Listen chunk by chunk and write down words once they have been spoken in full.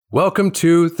Welcome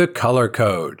to The Color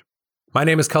Code. My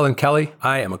name is Cullen Kelly.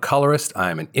 I am a colorist. I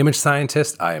am an image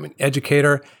scientist. I am an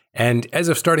educator. And as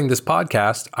of starting this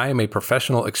podcast, I am a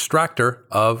professional extractor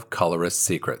of colorist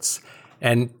secrets.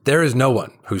 And there is no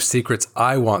one whose secrets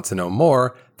I want to know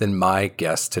more than my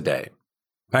guest today.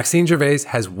 Maxine Gervais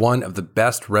has one of the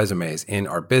best resumes in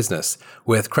our business,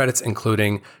 with credits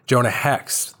including Jonah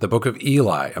Hex, The Book of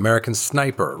Eli, American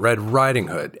Sniper, Red Riding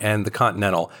Hood, and The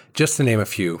Continental, just to name a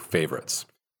few favorites.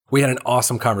 We had an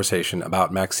awesome conversation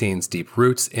about Maxine's deep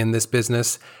roots in this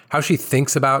business, how she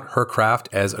thinks about her craft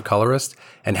as a colorist,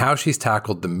 and how she's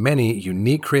tackled the many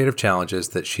unique creative challenges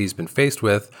that she's been faced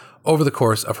with over the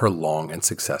course of her long and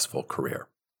successful career.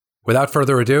 Without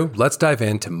further ado, let's dive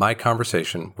into my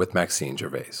conversation with Maxine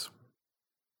Gervais.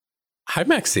 Hi,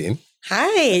 Maxine.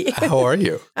 Hi. How are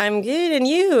you? I'm good. And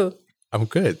you? I'm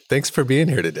good. Thanks for being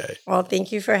here today. Well,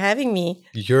 thank you for having me.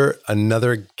 You're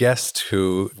another guest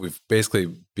who we've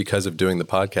basically, because of doing the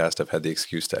podcast, I've had the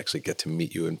excuse to actually get to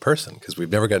meet you in person because we've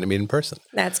never gotten to meet in person.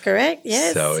 That's correct.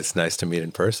 Yes. So it's nice to meet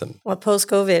in person. Well,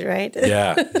 post-COVID, right?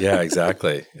 Yeah,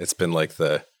 exactly. It's been like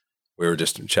we were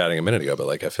just chatting a minute ago, but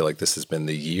like I feel like this has been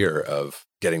the year of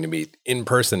getting to meet in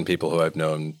person people who I've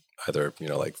known either,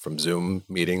 like from Zoom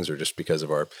meetings or just because of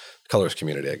our colors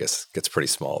community, I guess gets pretty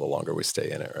small the longer we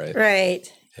stay in it, right?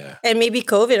 Right. Yeah. And maybe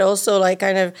COVID also, like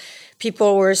kind of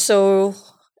people were so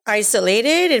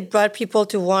isolated, it brought people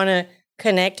to want to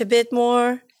connect a bit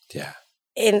more. Yeah.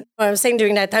 And I was saying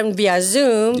during that time via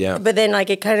Zoom, but then like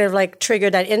it kind of like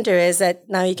triggered that interest that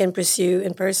now you can pursue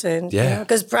in person. Yeah.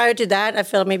 Because prior to that, I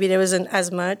felt maybe there wasn't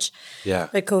as much. Yeah.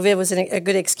 But COVID was a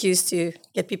good excuse to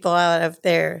get people out of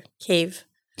their cave.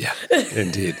 Yeah,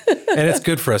 indeed. And it's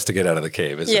good for us to get out of the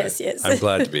cave, isn't it? Yes. I'm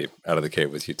glad to be out of the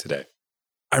cave with you today.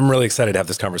 I'm really excited to have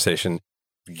this conversation.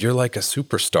 You're like a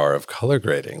superstar of color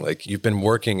grading. Like you've been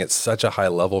working at such a high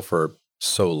level for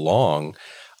so long.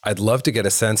 I'd love to get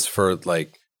a sense for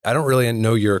like, I don't really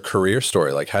know your career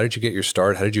story. Like, how did you get your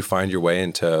start? How did you find your way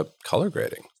into color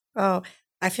grading? Oh,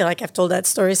 I feel like I've told that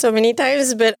story so many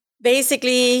times, but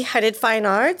basically I did fine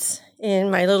arts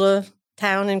in my little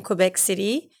town in Quebec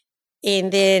City.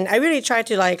 And then I really tried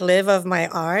to like live of my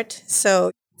art. So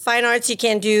fine arts you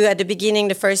can do at the beginning,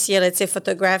 the first year, let's say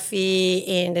photography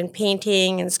and then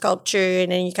painting and sculpture.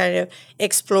 And then you kind of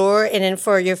explore. And then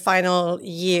for your final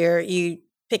year, you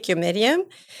pick your medium.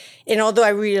 And although I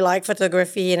really like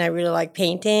photography and I really like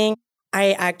painting,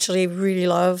 I actually really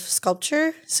love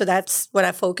sculpture. So that's what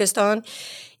I focused on.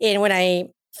 And when I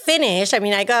finished,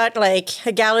 I got like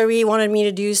a gallery wanted me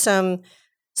to do some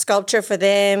sculpture for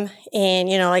them. And,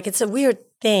 like it's a weird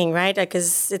thing, right?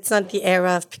 Because it's not the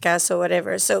era of Picasso or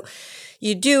whatever. So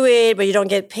you do it, but you don't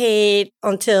get paid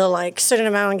until like a certain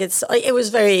amount gets, it was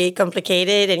very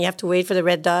complicated and you have to wait for the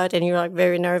red dot and you're like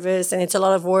very nervous and it's a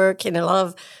lot of work and a lot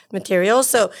of material.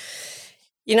 So,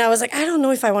 I was like, I don't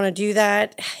know if I want to do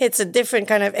that. It's a different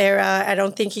kind of era. I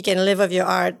don't think you can live of your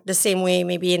art the same way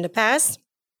maybe in the past.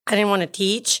 I didn't want to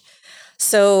teach.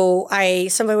 So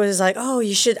somebody was like, oh,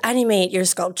 you should animate your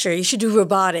sculpture. You should do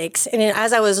robotics. And then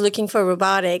as I was looking for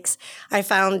robotics, I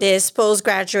found this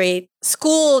postgraduate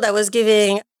school that was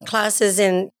giving classes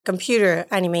in computer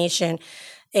animation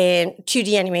and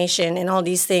 2D animation and all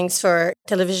these things for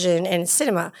television and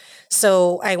cinema.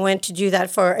 So I went to do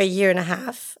that for a year and a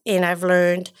half. And I've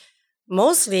learned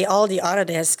mostly all the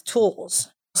Autodesk tools.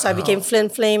 So I became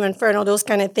Flint Flame, Inferno, those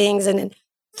kind of things. And then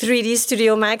 3D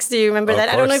Studio Max, do you remember that?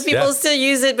 I don't know if people still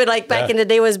use it, but like back in the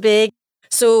day was big.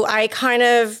 So I kind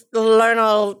of learned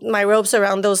all my ropes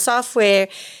around those software.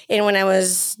 And when I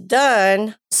was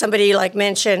done, somebody like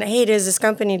mentioned, hey, there's this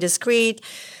company, Discrete.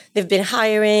 They've been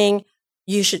hiring.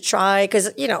 You should try. Because,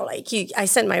 I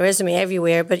sent my resume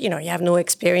everywhere, but, you have no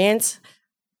experience.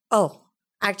 Oh,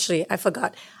 actually, I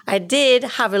forgot. I did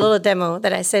have a little demo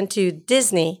that I sent to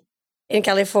Disney in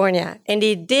California. And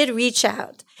they did reach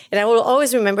out. And I will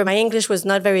always remember my English was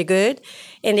not very good.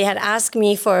 And they had asked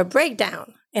me for a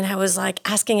breakdown. And I was like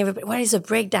asking everybody, what is a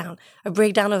breakdown? A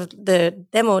breakdown of the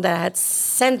demo that I had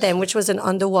sent them, which was an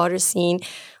underwater scene.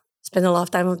 Spent a lot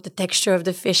of time with the texture of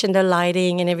the fish and the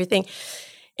lighting and everything.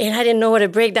 And I didn't know what a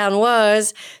breakdown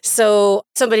was. So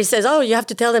somebody says, oh, you have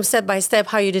to tell them step by step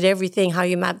how you did everything, how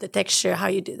you mapped the texture, how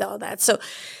you did all that.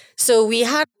 So we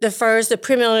had the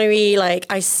preliminary,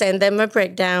 I sent them a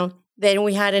breakdown. Then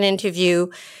we had an interview.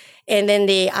 And then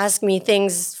they asked me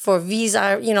things for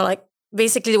visa,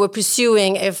 basically they were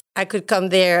pursuing if I could come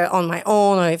there on my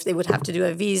own or if they would have to do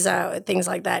a visa or things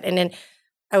like that. And then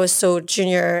I was so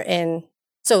junior. And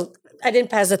so I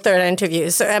didn't pass the third interview.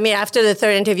 So, after the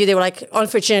third interview, they were like,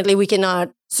 unfortunately, we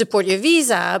cannot support your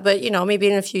visa, but maybe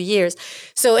in a few years.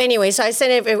 So anyway, so I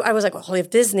sent it. I was like, well, if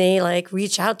Disney like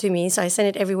reach out to me, so I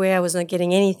sent it everywhere. I was not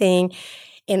getting anything,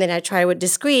 and then I tried with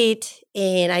Discreet,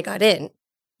 and I got in.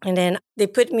 And then they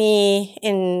put me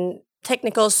in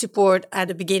technical support at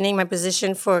the beginning, my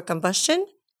position for combustion.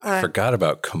 Forgot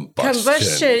about combustion.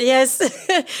 Combustion, yes.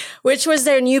 Which was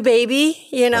their new baby,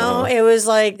 It was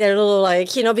like their little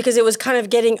because it was kind of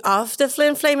getting off the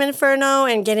Flame Inferno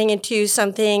and getting into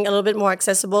something a little bit more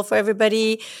accessible for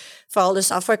everybody, for all the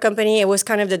software company. It was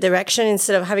kind of the direction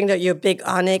instead of having your big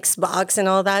Onyx box and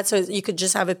all that. So you could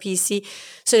just have a PC.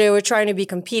 So they were trying to be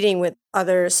competing with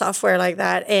other software like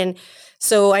that. And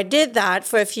so I did that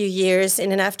for a few years.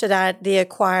 And then after that, they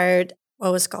acquired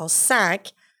what was called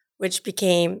SAC, which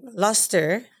became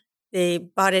Luster. They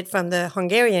bought it from the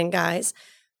Hungarian guys.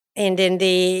 And then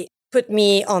they put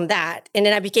me on that. And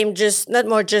then I became not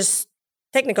more just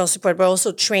technical support, but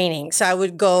also training. So I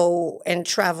would go and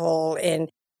travel and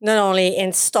not only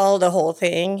install the whole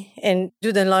thing and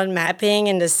do the land mapping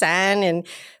and the SAN,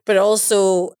 but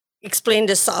also explain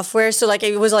the software. So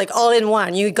it was all in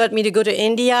one. You got me to go to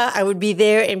India, I would be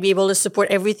there and be able to support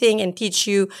everything and teach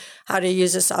you how to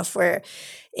use the software.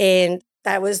 And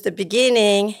that was the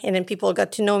beginning. And then people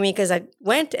got to know me because I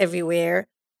went everywhere.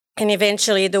 And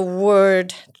eventually the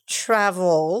word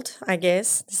traveled, I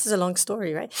guess. This is a long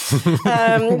story, right?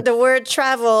 The word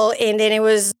traveled. And then it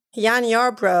was Jan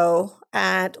Yarbrough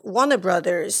at Warner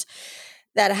Brothers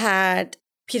that had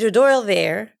Peter Doyle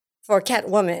there for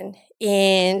Catwoman.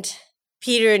 And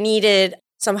Peter needed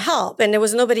some help. And there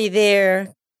was nobody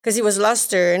there because he was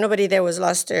Luster. Nobody there was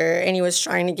Luster. And he was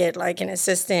trying to get an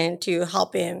assistant to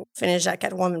help him finish that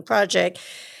Catwoman project.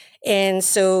 And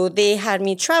so they had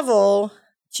me travel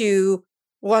to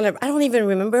I don't even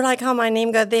remember how my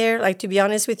name got there. To be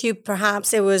honest with you,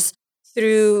 perhaps it was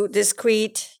through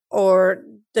Discreet or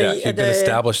you've been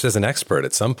established as an expert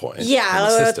at some point.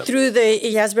 Yeah, through the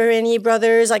Yasberini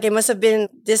brothers. It must have been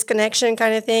this connection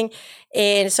kind of thing.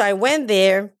 And so I went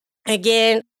there.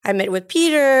 Again, I met with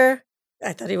Peter.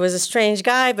 I thought he was a strange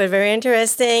guy, but very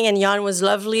interesting. And Jan was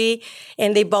lovely.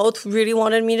 And they both really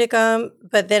wanted me to come.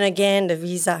 But then again, the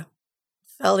visa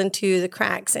fell into the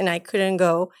cracks and I couldn't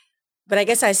go. But I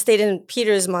guess I stayed in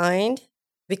Peter's mind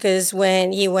because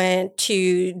when he went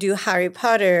to do Harry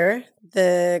Potter,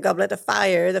 the Goblet of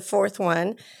Fire, the fourth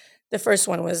one, the first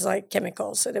one was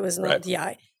chemicals, so there was no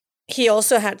DI. He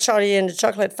also had Charlie and the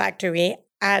Chocolate Factory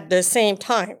at the same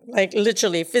time,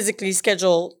 literally physically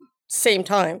scheduled same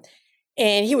time.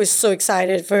 And he was so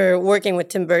excited for working with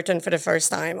Tim Burton for the first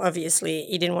time. Obviously,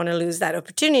 he didn't want to lose that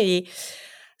opportunity.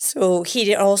 So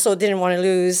he also didn't want to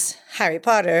lose Harry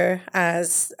Potter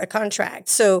as a contract.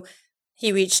 So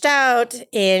he reached out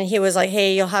and he was like,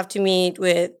 hey, you'll have to meet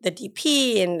with the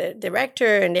DP and the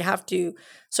director and they have to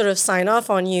sort of sign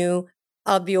off on you.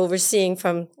 I'll be overseeing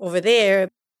from over there.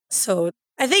 So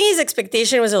I think his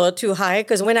expectation was a little too high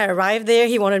because when I arrived there,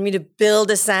 he wanted me to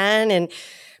build a SAN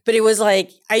but it was I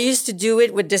used to do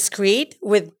it with Discreet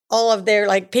with all of their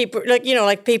paper,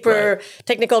 paper,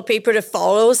 technical paper to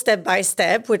follow step by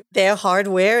step with their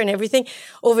hardware and everything.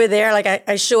 Over there,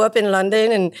 I show up in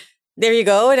London and there you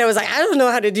go. And I was I don't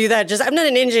know how to do that. I'm not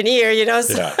an engineer,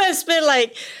 So I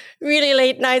spent really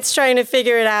late nights trying to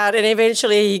figure it out. And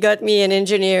eventually he got me an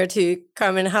engineer to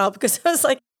come and help because I was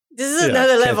this is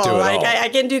another level. I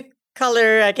can do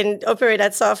color, I can operate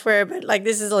that software, but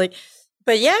this is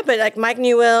but Mike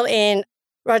Newell and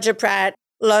Roger Pratt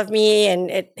loved me and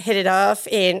it hit it off.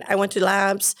 And I went to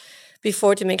labs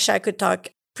before to make sure I could talk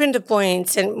printer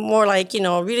points and more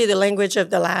really the language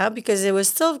of the lab because it was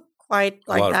still quite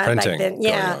that back then.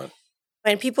 Yeah.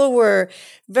 And people were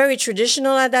very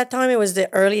traditional at that time. It was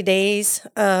the early days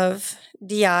of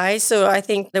DI. So I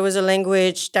think there was a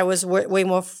language that was way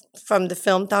more from the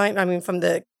film time. I mean,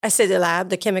 the lab,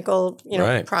 the chemical,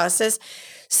 process.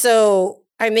 So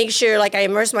I make sure I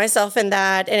immerse myself in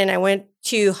that. And then I went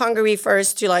to Hungary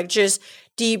first to just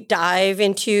deep dive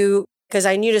into, because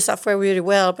I knew the software really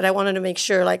well, but I wanted to make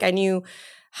sure I knew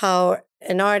how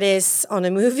an artist on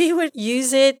a movie would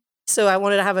use it. So I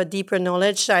wanted to have a deeper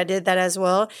knowledge. So I did that as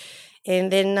well.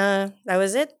 And then that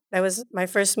was it. That was my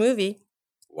first movie.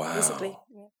 Wow. Basically.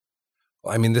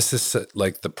 Well, I mean, this is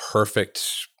the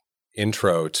perfect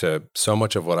intro to so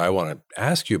much of what I want to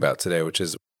ask you about today, which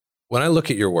is when I look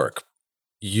at your work,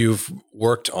 you've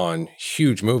worked on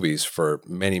huge movies for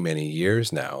many, many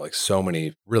years now, so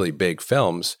many really big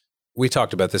films. We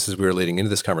talked about this as we were leading into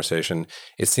this conversation.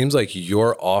 It seems like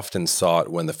you're often sought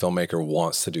when the filmmaker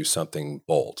wants to do something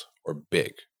bold or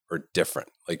big or different.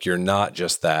 You're not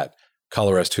just that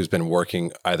colorist who's been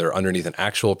working either underneath an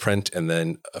actual print and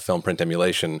then a film print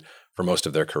emulation for most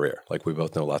of their career. Like we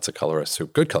both know lots of colorists who are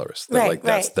good colorists. Right,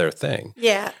 That's their thing.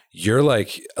 Yeah. You're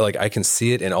like I can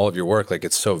see it in all of your work. Like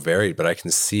it's so varied, but I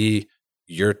can see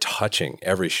you're touching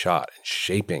every shot and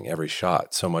shaping every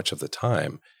shot so much of the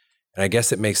time. And I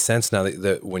guess it makes sense now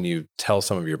that when you tell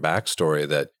some of your backstory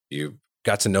that you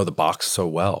got to know the box so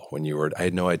well when I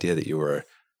had no idea that you were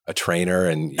a trainer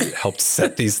and you helped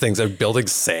set these things out, building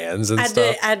sands and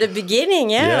stuff. At the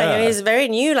beginning, yeah. Like, it was very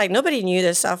new. Like nobody knew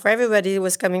this stuff. Everybody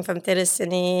was coming from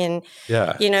telecine and,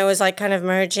 it was like kind of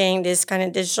merging this kind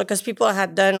of digital because people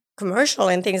had done commercial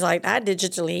and things like that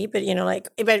digitally, but, like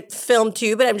about film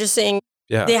too. But I'm just saying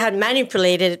they had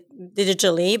manipulated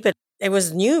digitally, but it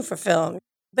was new for film.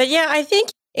 But yeah, I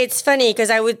think it's funny because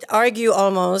I would argue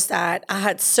almost that I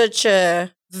had such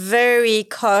a very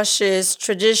cautious,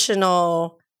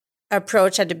 traditional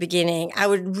approach at the beginning. I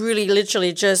would really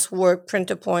literally just work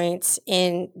printer points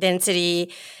in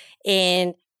density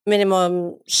and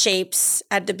minimum shapes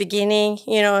at the beginning.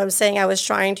 You know what I'm saying? I was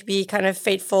trying to be kind of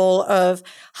faithful of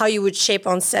how you would shape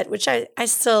on set, which I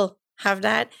still have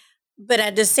that. But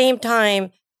at the same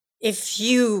time, if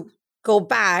you go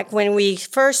back when we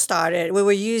first started, we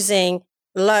were using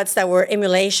LUTs that were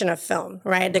emulation of film,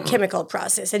 right? The chemical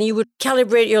process. And you would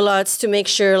calibrate your LUTs to make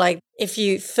sure like if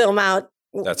you film out,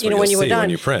 that's when you were done, when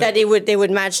you print. That they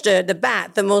would match the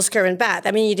bath, the most current bath.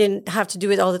 I mean, you didn't have to do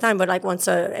it all the time, but like once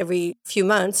every few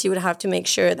months, you would have to make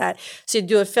sure that, so you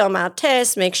do a film out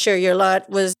test, make sure your LUT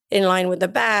was in line with the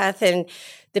bath and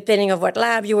depending of what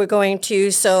lab you were going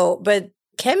to. So, but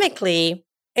chemically,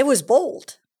 it was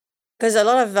bold because a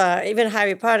lot of, even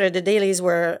Harry Potter, the dailies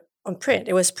were on print.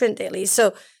 It was print dailies.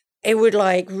 So it would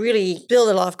like really build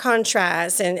a lot of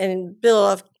contrast and build a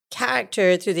lot of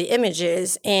character through the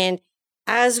images. And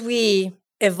as we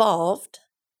evolved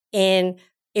and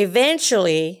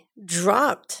eventually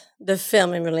dropped the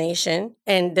film emulation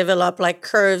and developed like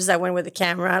curves that went with the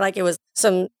camera, like it was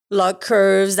some log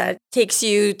curves that takes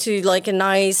you to like a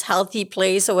nice, healthy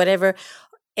place or whatever,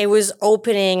 it was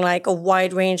opening like a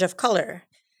wide range of color.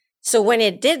 So when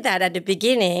it did that at the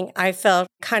beginning, I felt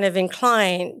kind of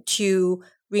inclined to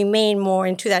remain more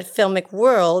into that filmic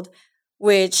world,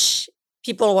 which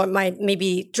people were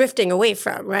maybe drifting away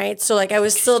from, right? So like I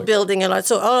was still building a lot.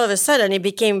 So all of a sudden it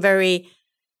became very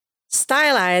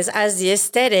stylized as the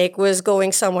aesthetic was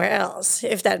going somewhere else,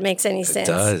 if that makes any sense.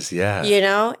 It does,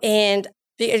 yeah. And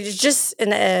it's just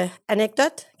an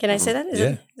anecdote. Can I say that?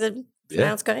 Is it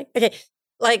pronounced correct? Okay.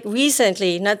 Like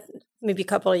recently, not maybe a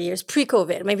couple of years,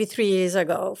 pre-COVID, maybe 3 years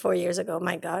ago, 4 years ago,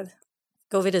 my God,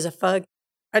 COVID is a fug.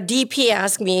 A DP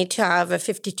asked me to have a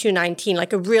 5219,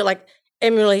 like a real like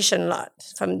emulation LUT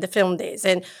from the film days.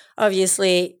 And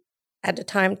obviously, at the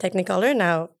time, Technicolor,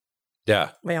 now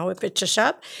we're Picture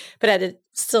Shop, but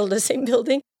still the same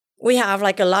building. We have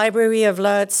like a library of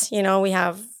LUTs, we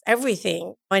have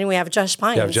everything. And we have Josh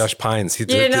Pines. You have Josh Pines.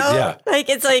 Like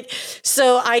it's like,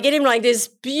 so I get him like this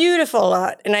beautiful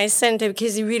LUT and I sent him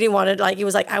because he really wanted, like, he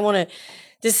was like,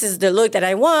 this is the look that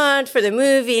I want for the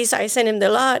movie. So I sent him the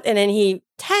LUT and then he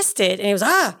tested and he was,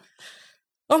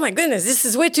 oh my goodness, this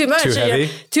is way too much. Too heavy?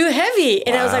 Too heavy.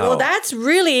 And I was like, well, that's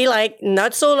really like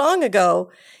not so long ago.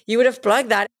 You would have plugged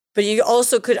that. But you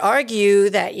also could argue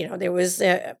that, there was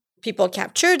people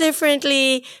capture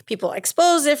differently, people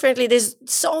expose differently. There's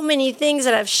so many things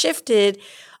that have shifted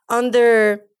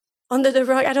under the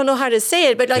rug. I don't know how to say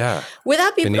it, but like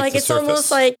without people, like it's surface.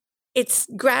 Almost like it's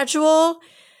gradual,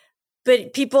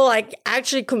 but people like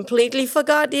actually completely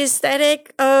forgot the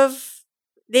aesthetic of.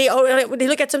 They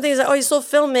look at something and say, it's so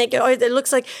filmic. It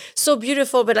looks like so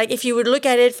beautiful. But like if you would look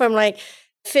at it from like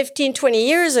 15, 20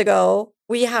 years ago,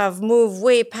 we have moved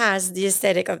way past the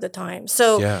aesthetic of the time.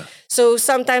 So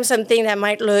sometimes something that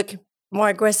might look more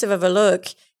aggressive of a look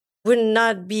would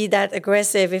not be that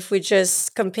aggressive if we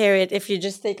just compare it, if you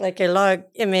just take like a log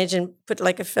image and put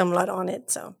like a film LUT on it.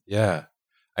 So yeah.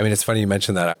 I mean, it's funny you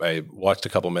mentioned that. I watched a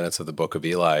couple minutes of the Book of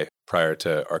Eli prior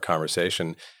to our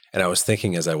conversation. And I was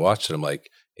thinking as I watched it, I'm like,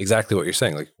 exactly what you're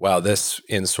saying. Like, wow, this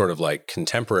in sort of like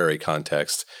contemporary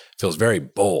context feels very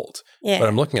bold. Yeah. But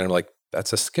I'm looking at it, I'm like,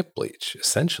 that's a skip bleach,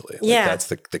 essentially. Like, that's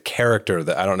the character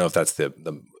that, I don't know if that's the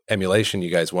emulation you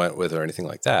guys went with or anything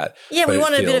like that. Yeah, we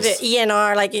wanted a bit of an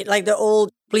ENR, like the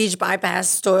old bleach bypass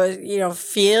store,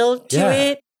 feel to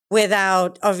it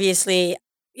without obviously,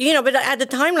 but at the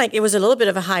time, like it was a little bit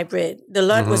of a hybrid. The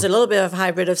LUT was a little bit of a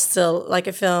hybrid of still like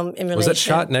a film emulation. Was it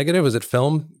shot negative? Was it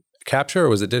film capture or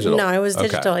was it digital? No, it was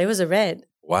digital. Okay. It was a red.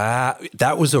 Wow.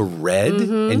 That was a red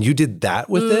and you did that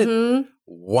with it?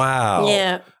 Wow.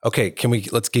 Yeah. Okay,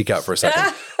 let's geek out for a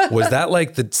second. Was that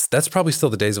like that's probably still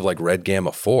the days of like red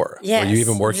gamma 4? Yes. Were you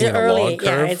even working in a log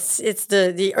curve? Yeah, it's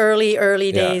the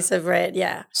early days of red,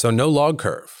 yeah. So no log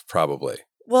curve, probably.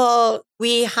 Well,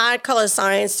 we had color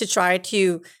science to try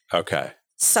to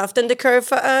soften the curve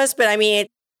for us, but I mean,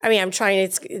 I'm trying.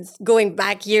 It's going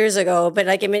back years ago, but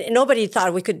like, I mean, nobody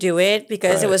thought we could do it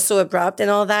because it was so abrupt and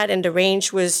all that, and the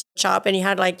range was chopped, and you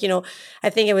had like, I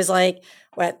think it was like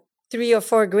 3 or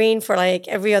 4 green for like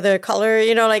every other color,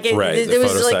 like there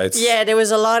was like, there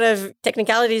was a lot of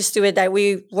technicalities to it that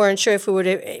we weren't sure if we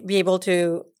would be able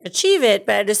to achieve it,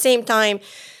 but at the same time,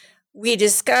 we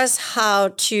discussed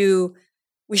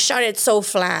we shot it so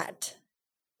flat.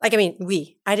 Like, I mean,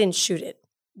 I didn't shoot it.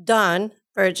 Don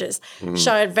Burgess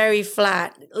shot it very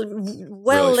flat,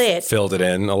 well really lit. Filled it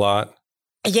in a lot.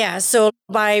 Yeah. So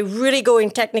by really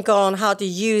going technical on how to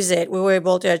use it, we were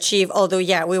able to achieve, although,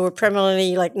 we were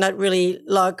primarily like not really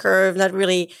log curve, not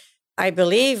really, I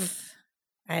believe.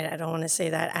 I don't want to say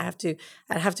that.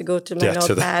 I'd have to go to my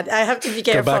notepad. I have to be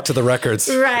careful. Go back to the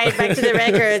records. Right, back to the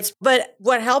records. But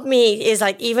what helped me is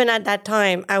like, even at that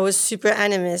time, I was super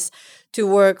animus to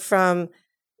work from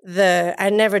I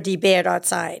never debayered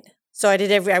outside. So I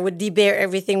would debayer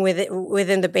everything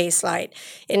within the base light.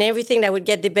 And everything that would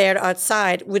get debayered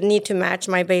outside would need to match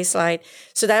my base light.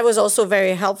 So that was also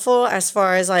very helpful as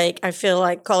far as like, I feel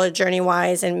like color journey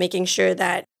wise and making sure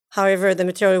that however the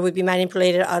material would be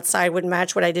manipulated outside would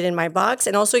match what I did in my box.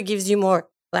 And also it gives you more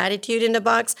latitude in the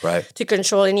box to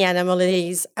control any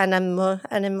anomalies.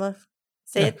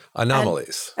 Say it?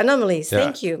 Anomalies. Anomalies. Yeah.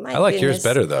 Thank you. I like yours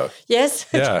better though. Yes?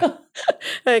 Yeah.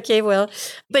 Okay, well.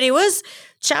 But it was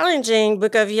challenging,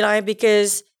 Book of Eli,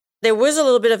 because there was a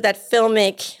little bit of that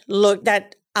filmic look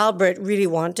that Albert really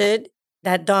wanted,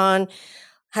 that Don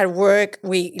had worked,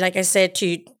 like I said,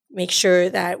 to make sure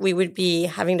that we would be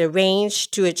having the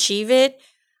range to achieve it.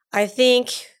 I think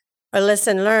a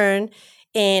lesson learned,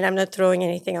 and I'm not throwing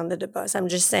anything under the bus. I'm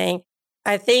just saying,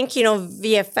 I think,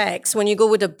 VFX, when you go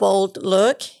with a bold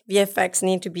look, VFX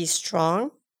need to be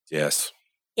strong. Yes.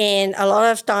 And a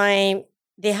lot of time,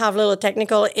 they have little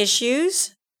technical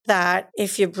issues that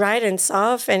if you're bright and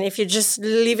soft, and if you just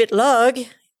leave it log,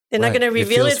 they're not going to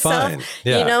reveal itself.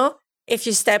 Yeah. If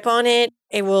you step on it,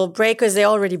 it will break because they're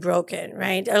already broken,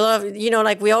 right? A lot of,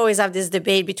 like we always have this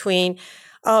debate between,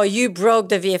 oh, you broke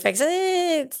the VFX.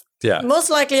 It's most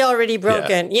likely already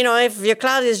broken. Yeah. If your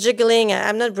cloud is jiggling,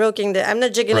 I'm not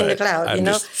jiggling the cloud. I'm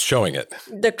just showing it.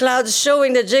 The cloud's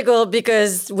showing the jiggle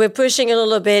because we're pushing a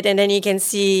little bit, and then you can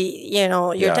see,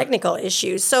 your technical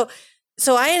issues. So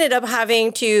I ended up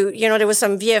having to, there was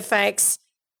some VFX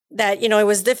that, it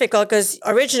was difficult because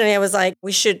originally I was like,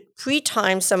 we should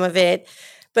pre-time some of it,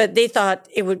 but they thought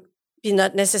it would be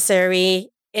not necessary.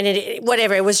 And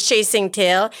it was chasing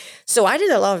tail. So I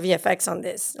did a lot of VFX on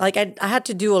this. Like I had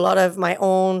to do a lot of my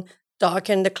own,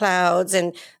 darken the clouds,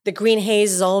 and the green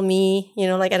haze is all me.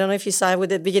 Like I don't know if you saw it with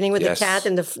the beginning with the cat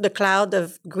and the cloud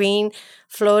of green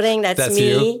floating. That's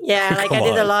me. You? Yeah, like I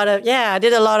did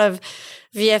a lot of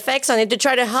VFX on it to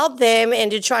try to help them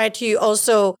and to try to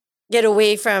also get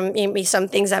away from maybe some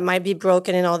things that might be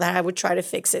broken and all that. I would try to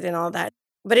fix it and all that.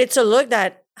 But it's a look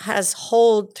that has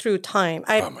hold through time.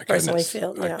 I personally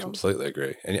feel. I completely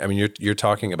agree. And I mean, you're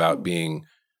talking about being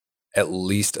at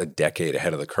least a decade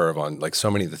ahead of the curve on like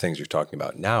so many of the things you're talking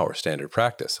about now are standard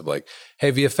practice of like,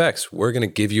 hey, VFX, we're going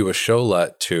to give you a show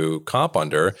LUT to comp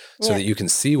under so that you can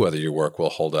see whether your work will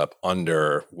hold up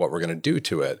under what we're going to do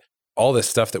to it. All this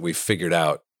stuff that we figured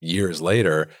out years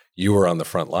later, you were on the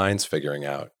front lines figuring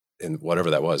out in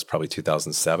whatever that was, probably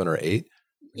 2007 or 8.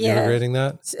 You were grading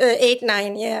that? 8,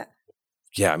 9, yeah.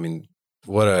 Yeah, I mean,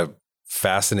 what a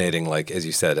fascinating, like, as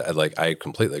you said, I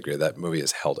completely agree. That movie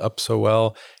is held up so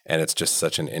well. And it's just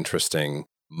such an interesting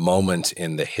moment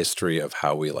in the history of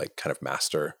how we like kind of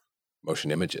master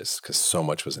motion images because so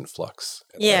much was in flux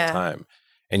at that time.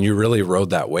 And you really rode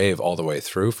that wave all the way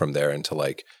through from there into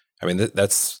like, I mean,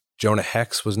 that's Jonah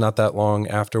Hex was not that long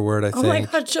afterward, I think. Oh my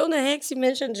God, Jonah Hex. You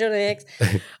mentioned Jonah Hex.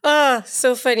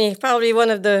 So funny. Probably one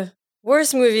of the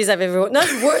worst movies I've ever watched. Not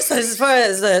worst as far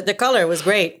as the color was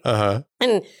great.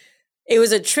 And it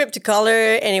was a trip to color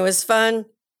and it was fun.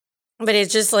 But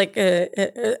it's just like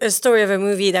a story of a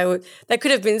movie that could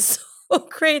have been so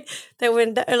great that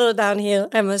went a little downhill,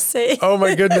 I must say. Oh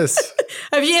my goodness.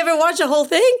 Have you ever watched the whole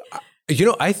thing?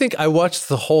 I think I watched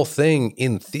the whole thing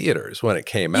in theaters when it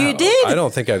came out. You did? I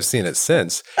don't think I've seen it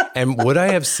since. And would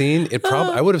I have seen it?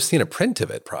 I would have seen a print of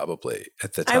it probably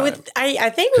at the time. I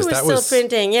think we were still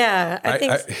printing. Yeah, I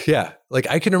think. Like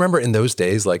I can remember in those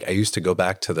days, like I used to go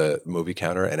back to the movie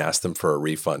counter and ask them for a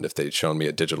refund if they'd shown me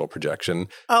a digital projection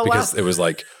because it was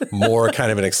like more kind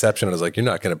of an exception. I was like, you're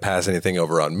not going to pass anything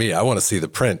over on me. I want to see the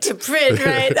print. The print,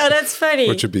 right? Oh, that's funny.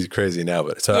 Which would be crazy now.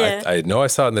 But so I know I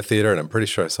saw it in the theater and I'm pretty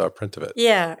sure I saw a print of it.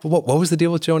 Yeah. But what was the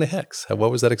deal with Jonah Hex?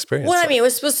 What was that experience? Well, like? I mean, it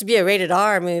was supposed to be a rated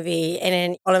R movie. And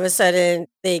then all of a sudden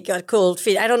they got cold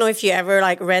feet. I don't know if you ever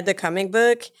like read the comic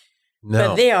book,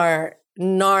 but they are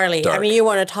gnarly. Dark. I mean, you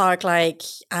want to talk like,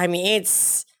 I mean,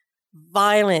 it's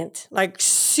violent, like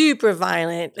super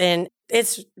violent, and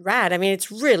it's rad. I mean, it's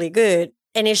really good.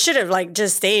 And it should have like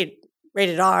just stayed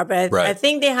rated R, but I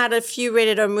think they had a few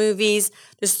rated R movies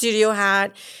the studio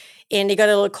had, and they got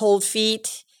a little cold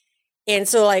feet. And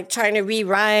so like trying to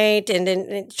rewrite and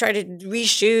then try to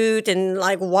reshoot and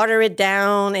like water it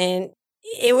down. And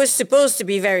it was supposed to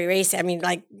be very racy. I mean,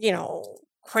 like, you know,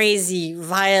 crazy,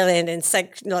 violent, and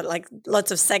like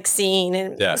lots of sex scene,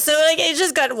 and so like it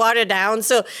just got watered down.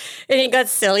 So and it got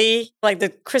silly, like the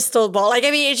crystal ball. Like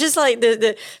I mean, it's just like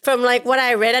the from like what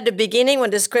I read at the beginning,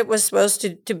 when the script was supposed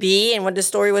to be, and what the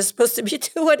story was supposed to be,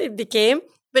 to what it became.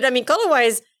 But I mean, color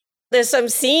wise, there's some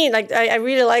scene like I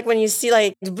really like when you see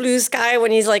like the blue sky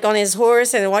when he's like on his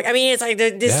horse and walk. I mean, it's like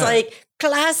this like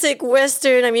classic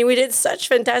Western. I mean, we did such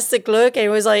fantastic look, and it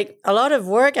was like a lot of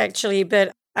work actually,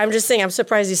 but. I'm just saying, I'm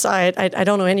surprised you saw it. I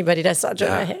don't know anybody that saw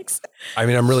Jonah Hex. I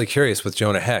mean, I'm really curious with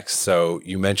Jonah Hex. So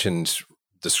you mentioned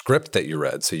the script that you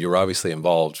read. So you were obviously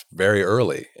involved very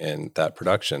early in that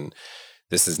production.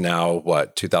 This is now,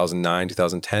 what, 2009,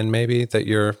 2010 maybe that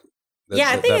you're...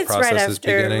 I think it's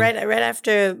right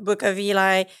after Book of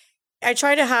Eli. I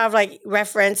try to have like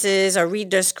references or read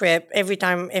the script every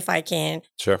time if I can.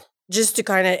 Sure. Just to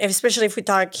kind of, especially if we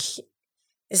talk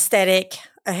aesthetic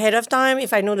ahead of time,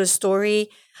 if I know the story,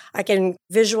 I can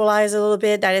visualize a little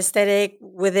bit that aesthetic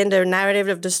within the narrative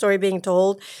of the story being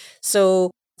told.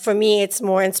 So for me, it's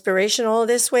more inspirational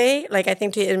this way. Like I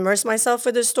think to immerse myself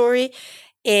with the story.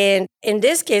 And in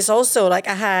this case also, like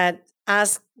I had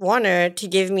asked Warner to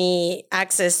give me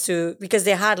access to, because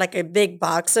they had like a big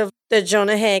box of the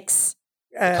Jonah Hex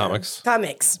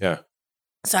comics. Yeah.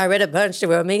 So I read a bunch. They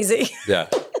were amazing. Yeah.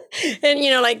 And, you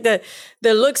know, like the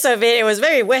looks of it was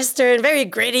very Western, very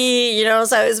gritty, you know,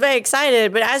 so I was very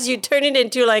excited. But as you turn it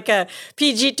into like a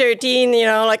PG-13, you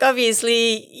know, like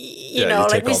obviously, you know,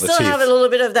 like we still have a little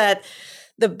bit of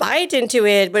the bite into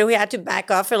it, but we had to back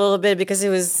off a little bit because it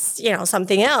was, you know,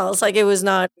 something else. Like it was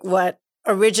not what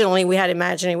originally we had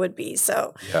imagined it would be.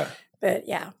 So, but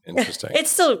yeah. Interesting. It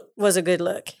still was a good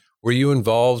look. Were you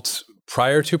involved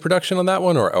prior to production on that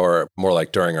one or more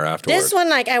like during or afterwards? This one,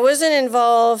 like I wasn't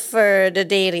involved for the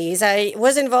dailies. I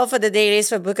was involved for the dailies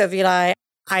for Book of Eli.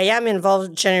 I am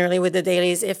involved generally with the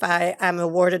dailies if I am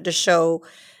awarded the show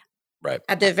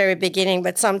at the very beginning.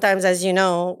 But sometimes, as you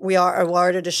know, we are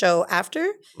awarded the show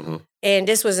after. Mm-hmm. And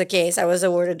this was the case. I was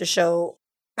awarded the show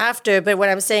after. But what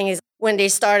I'm saying is when they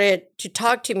started to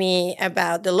talk to me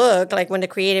about the look, like when the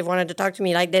creative wanted to talk to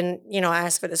me, like then, you know, I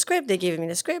asked for the script, they give me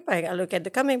the script, I look at the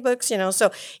comic books, you know.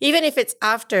 So even if it's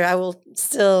after, I will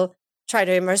still try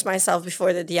to immerse myself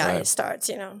before the DI starts,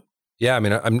 you know. Yeah, I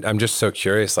mean, I'm just so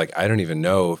curious. Like, I don't even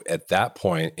know at that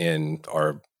point in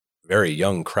our very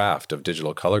young craft of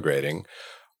digital color grading,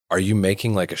 are you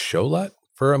making like a show LUT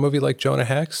for a movie like Jonah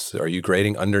Hex? Are you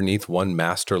grading underneath one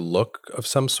master look of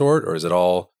some sort, or is it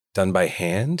all done by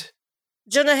hand?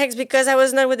 Jonah Hex, because I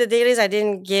was not with the dailies, I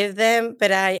didn't give them,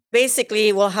 but I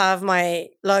basically will have my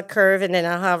log curve, and then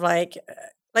I'll have like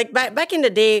back in the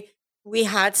day, we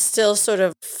had still sort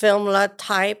of film LUT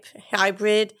type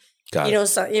hybrid. Got you know,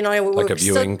 so you know, like a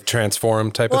viewing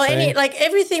transform type of thing. Like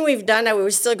everything we've done, that we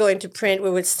were still going to print. We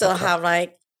would still have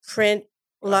like print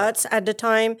LUTs at the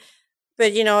time,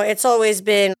 but you know, it's always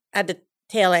been at the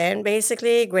tail end,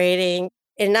 basically grading.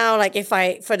 And now, like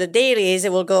for the dailies,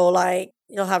 it will go like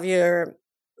you'll have your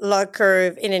log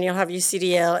curve, and then you'll have your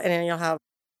CDL, and then you'll have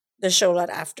the show LUT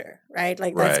after, right?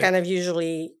 Like that's kind of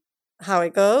usually how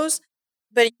it goes.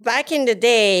 But back in the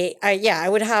day, I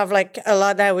would have like a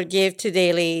lot that I would give to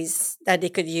dailies that they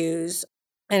could use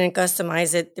and then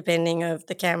customize it depending of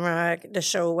the camera, the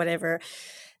show, whatever.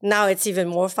 Now it's even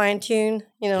more fine-tuned,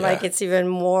 you know, like it's even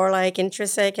more like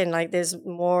intrinsic and like there's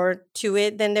more to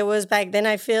it than there was back then,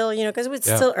 I feel, you know, because it was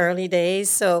still early days.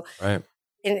 So, and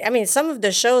I mean, some of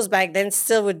the shows back then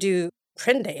still would do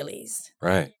print dailies.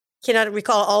 Right. Cannot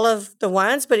recall all of the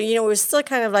ones, but, you know, it was still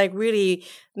kind of like really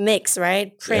mixed,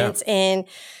 right? Prints and,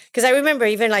 because I remember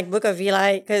even like Book of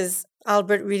Eli, because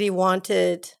Albert really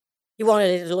wanted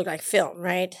it to look like film,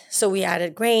 right? So we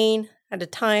added grain at the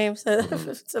time, so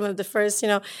some of the first, you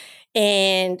know,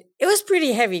 and it was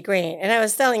pretty heavy grain. And I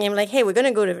was telling him like, hey, we're going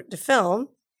to go to the film,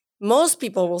 most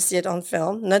people will see it on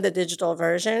film, not the digital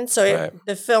version. So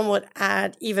the film would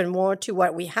add even more to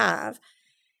what we have.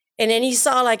 And then he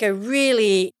saw like a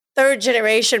really third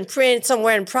generation print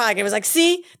somewhere in Prague. It was like,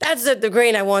 see, that's the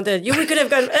grain I wanted. We could have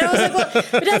gone. And I was like, well,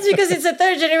 but that's because it's a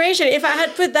third generation. If I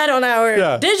had put that on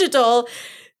our digital,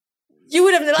 you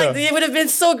would have it would have been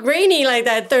so grainy like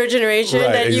that third generation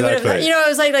that you would have, I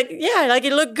was like,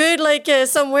 it looked good like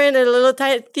somewhere in a little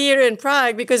tight theater in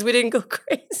Prague because we didn't go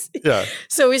crazy. Yeah.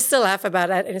 So we still laugh about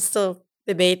that and still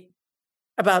debate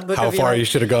about Book how of far Eli. You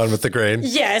should have gone with the grain.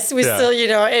 Yes, we still,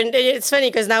 and it's funny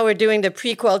because now we're doing the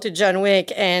prequel to John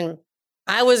Wick and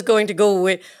I was going to go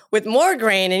with more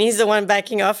grain and he's the one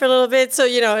backing off a little bit. So,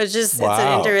 it's just, it's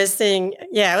an interesting,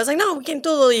 I was like, no, we can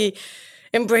totally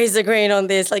embrace the grain on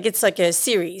this. Like, it's like a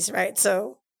series, right?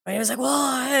 So I was like,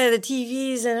 well, the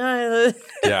TVs and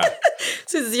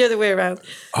so it's the other way around.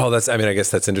 Oh, I guess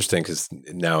that's interesting because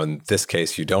now in this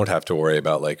case, you don't have to worry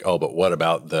about like, oh, but what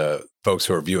about the folks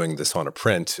who are viewing this on a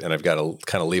print? And I've got to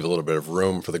kind of leave a little bit of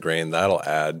room for the grain that'll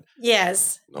add.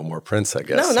 Yes. No more prints, I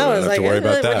guess. No, so it's don't have to worry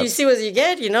about that. What you see what you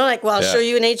get, like, I'll show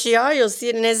you in HDR, you'll see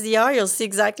it in SDR, you'll see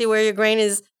exactly where your grain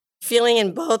is feeling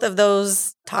in both of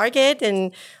those target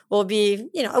and we'll be,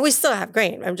 we still have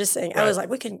grain. I'm just saying, I was like,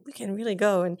 we can really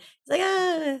go. And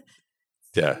it's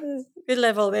like, good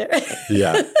level there.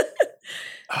 Yeah.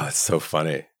 Oh, it's so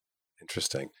funny.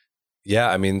 Interesting.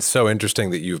 Yeah. So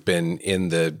interesting that you've been in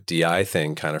the DI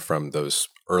thing kind of from those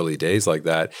early days like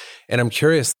that. And I'm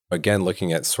curious, again,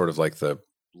 looking at sort of like the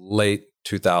late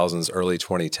 2000s, early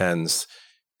 2010s,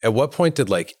 at what point did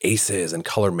like ACEs and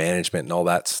color management and all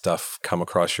that stuff come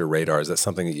across your radar? Is that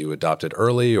something that you adopted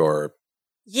early or?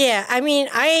 Yeah,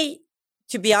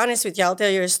 to be honest with you, I'll tell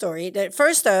you a story. That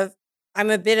first off, I'm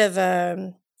a bit of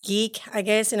a geek, I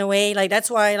guess, in a way. Like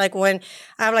that's why, like when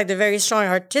I have like the very strong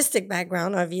artistic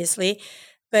background, obviously,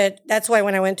 but that's why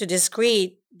when I went to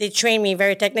discrete, they trained me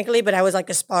very technically, but I was like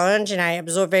a sponge and I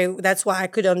absorbed that's why I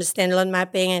could understand line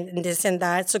mapping and this and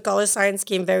that. So color science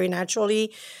came very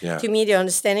naturally to me, the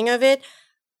understanding of it.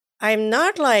 I'm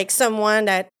not like someone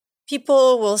that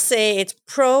people will say it's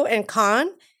pro and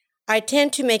con. I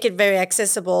tend to make it very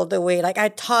accessible the way, like I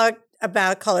talk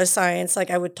about color science like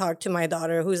I would talk to my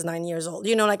daughter who's 9 years old.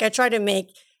 Like I try to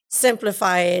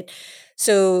simplify it.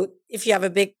 So if you have a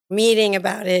big meeting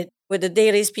about it with the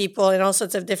dailies people and all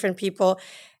sorts of different people,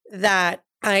 that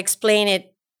I explain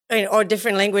it, or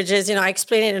different languages, I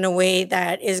explain it in a way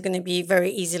that is going to be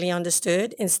very easily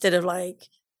understood instead of like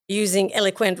using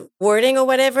eloquent wording or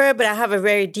whatever. But I have a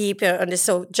very deep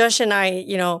so Josh and I,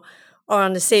 are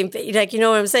on the same page. Like, you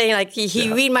know what I'm saying? Like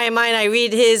he read my mind, I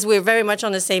read his. We're very much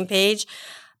on the same page.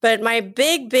 But my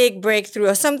big breakthrough,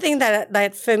 or something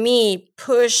that for me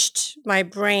pushed my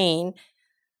brain,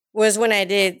 was when I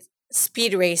did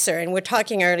Speed Racer. And we're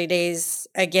talking early days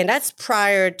again. That's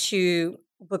prior to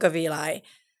Book of Eli.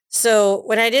 So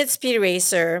when I did Speed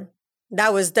Racer,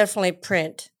 that was definitely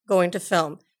print going to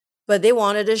film. But they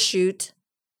wanted to shoot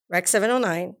Rec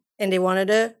 709 and they wanted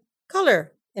to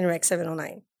color in Rec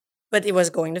 709. But it was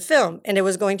going to film and it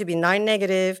was going to be 9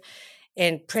 negative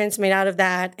and prints made out of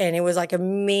that. And it was like a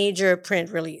major print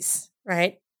release,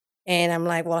 right? And I'm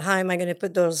like, well, how am I going to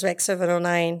put those Rec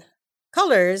 709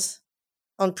 colors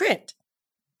on print?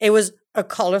 It was a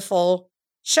colorful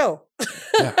show.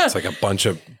 It's like a bunch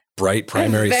of bright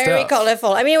primary very stuff. Very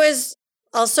colorful.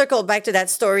 I'll circle back to that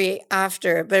story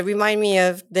after, but remind me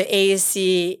of the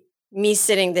ASC, me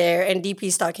sitting there and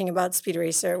DP's talking about Speed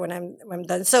Racer when I'm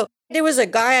done. So there was a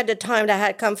guy at the time that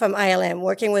had come from ILM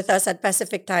working with us at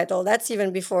Pacific Title. That's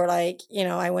even before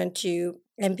I went to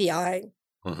MPI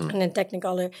and then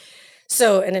Technicolor.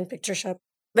 So, and then Picture Shop.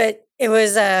 But it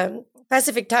was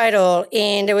Pacific Title,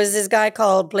 and there was this guy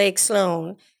called Blake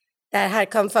Sloan that had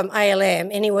come from ILM,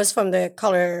 and he was from the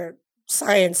color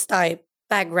science type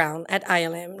background at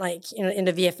ILM, in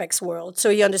the VFX world. So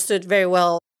he understood very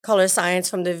well color science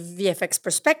from the VFX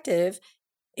perspective.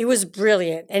 It was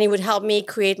brilliant. And he would help me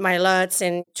create my LUTs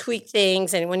and tweak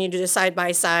things. And when you do the side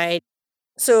by side.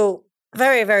 So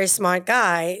very, very smart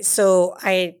guy. So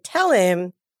I tell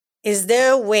him, is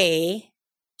there a way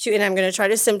to, and I'm going to try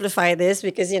to simplify this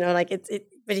because,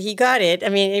 but he got it.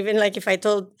 Even if I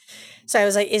told, so I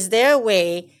was like, is there a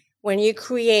way when you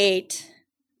create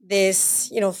this,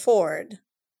 Ford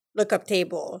lookup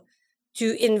table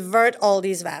to invert all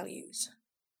these values?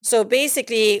 So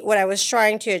basically what I was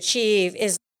trying to achieve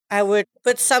is I would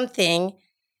put something,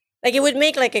 it would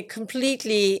make a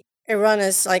completely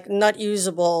erroneous, not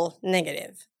usable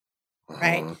negative,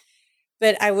 right?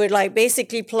 But I would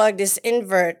basically plug this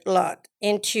invert LUT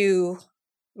into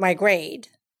my grade,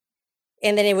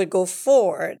 and then it would go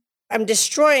forward I'm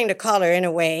destroying the color in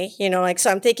a way, like,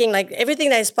 so I'm taking like everything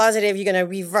that is positive, you're going to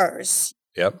reverse.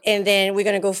 Yep. And then we're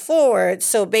going to go forward.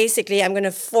 So basically I'm going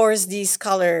to force these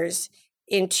colors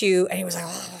into, and he was like,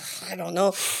 oh, I don't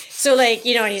know. So like,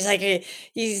 he's like,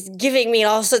 he's giving me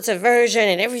all sorts of version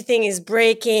and everything is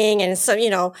breaking. And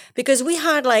so, because we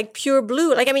had like pure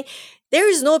blue, like, I mean, there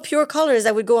is no pure colors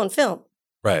that would go on film.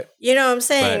 Right. You know what I'm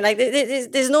saying? Right.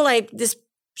 Like there's no like this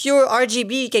pure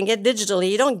RGB you can get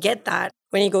digitally. You don't get that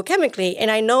when you go chemically. And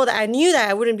I knew that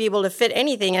I wouldn't be able to fit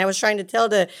anything. And I was trying to tell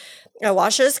the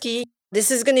Wachowski, this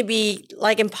is going to be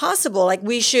like impossible. Like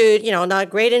we should, not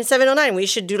grade in 709. We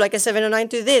should do like a 709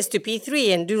 to this, to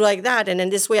P3 and do like that. And then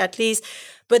this way at least.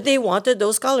 But they wanted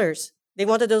those colors.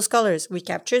 We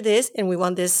captured this and we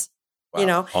want this, on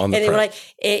the and they were print. like,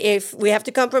 if we have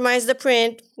to compromise the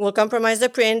print, we'll compromise the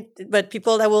print. But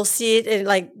people that will see it and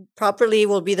like properly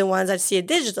will be the ones that see it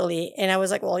digitally. And I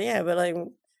was like, well, yeah, but like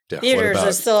theaters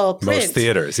are still print. Most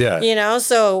theaters, yeah.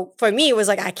 So for me, it was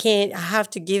like, I have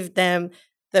to give them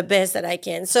the best that I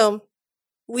can. So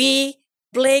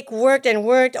Blake worked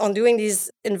on doing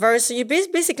these inverse. So you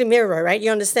basically mirror, right?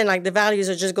 You understand like the values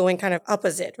are just going kind of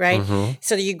opposite, right? Mm-hmm.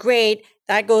 So you grade,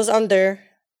 that goes under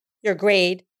your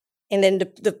grade. And then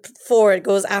the forward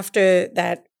goes after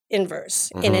that inverse.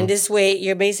 Mm-hmm. And in this way,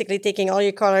 you're basically taking all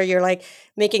your color, you're like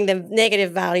making them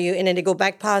negative value, and then they go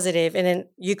back positive, and then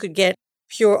you could get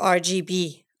pure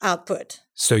RGB output.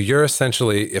 So you're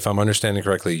essentially, if I'm understanding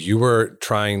correctly, you were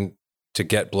trying to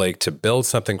get Blake to build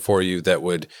something for you that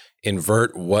would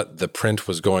invert what the print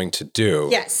was going to do.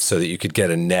 Yes. So that you could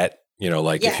get a net,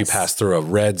 like Yes. if you pass through a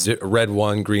red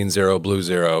 1, green 0, blue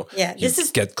 0, Yeah, this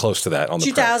is get close to that on the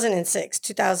 2006,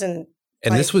 2000.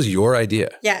 And this was your idea?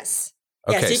 Yes.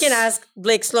 Okay. Yes, you can ask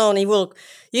Blake Sloan.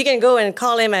 You can go and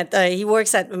call him he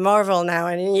works at Marvel now,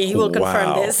 and he will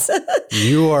confirm this.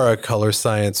 You are a color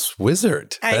science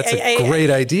wizard. That's a great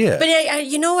idea. But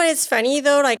you know what? It's funny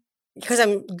though, like, because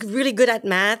I'm really good at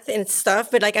math and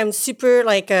stuff, but like I'm super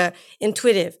like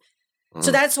intuitive. So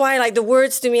that's why like the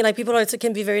words to me, like people also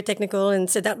can be very technical and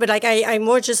said that, but like I'm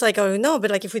more just like, oh no,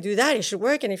 but like if we do that, it should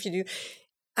work. And if you do,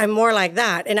 I'm more like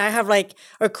that. And I have like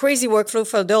a crazy workflow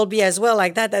for Dolby as well,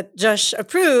 like that Josh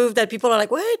approved, that people are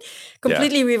like, what?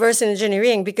 Completely reverse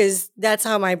engineering, because that's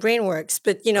how my brain works.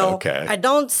 But I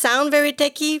don't sound very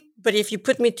techie, but if you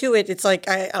put me to it, it's like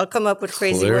I'll come up with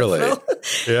crazy workflow.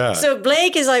 Yeah. So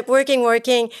Blake is like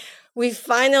working. We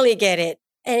finally get it.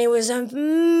 And it was a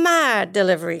mad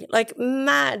delivery.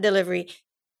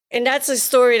 And that's a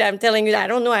story that I'm telling you that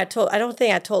I don't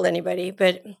think I told anybody,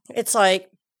 but it's like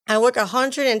I work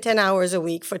 110 hours a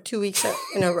week for 2 weeks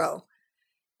in a row.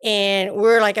 And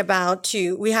we're like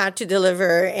we had to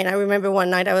deliver. And I remember one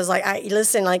night I was like,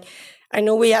 listen, like, I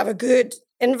know we have a good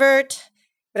invert,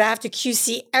 but I have to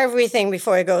QC everything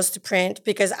before it goes to print,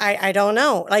 because I don't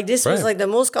know. Like this was like the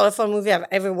most colorful movie I've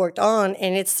ever worked on.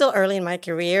 And it's still early in my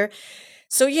career.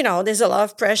 So, there's a lot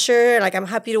of pressure. Like, I'm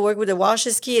happy to work with the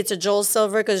Wachowski. It's a Joel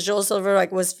Silver, because Joel Silver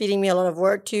like was feeding me a lot of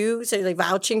work too. So like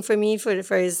vouching for me for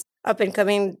his up and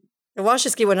coming. The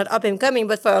Wachowski were not up and coming,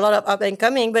 but for a lot of up and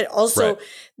coming. But also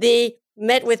they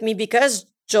met with me because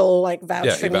Joel like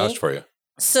vouched for me. Yeah, he vouched for you.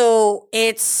 So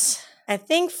it's, I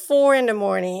think 4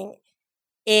 a.m.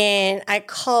 and I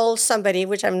call somebody,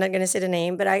 which I'm not going to say the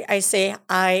name, but I say,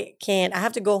 I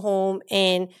have to go home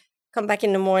and come back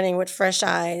in the morning with fresh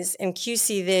eyes and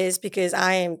QC this, because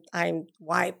I'm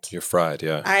wiped. You're fried,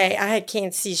 yeah. I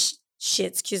can't see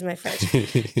shit, excuse my French.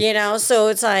 So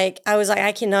it's like, I was like,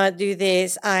 I cannot do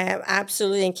this. I am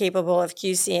absolutely incapable of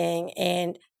QCing,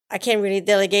 and I can't really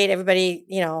delegate. Everybody,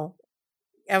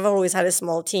 I've always had a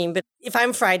small team, but if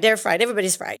I'm fried, they're fried,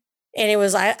 everybody's fried. And it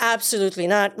was like, absolutely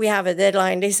not. We have a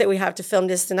deadline. They said we have to film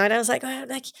this tonight. I was like,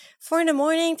 4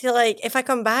 a.m. till like, if I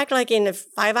come back like in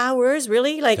 5 hours,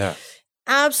 really? Like,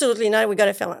 absolutely not. We got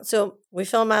to film it. So we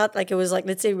film out like it was like,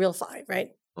 let's say real 5,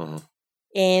 right? Mm-hmm.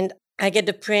 And I get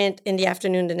the print in the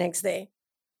afternoon the next day.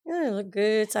 It looked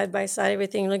good, side by side,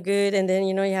 everything looked good. And then,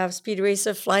 you have Speed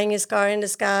Racer flying his car in the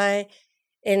sky,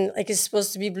 and like it's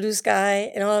supposed to be blue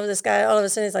sky, and all of a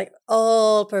sudden it's like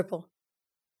all purple.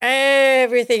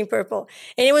 Everything purple.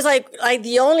 And it was like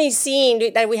the only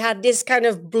scene that we had this kind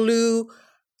of blue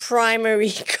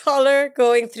primary color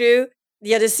going through.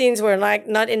 The other scenes were like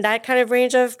not in that kind of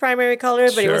range of primary color,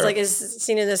 but it was like a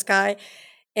scene in the sky.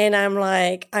 And I'm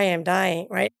like, I am dying,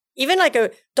 right? Even like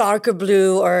a darker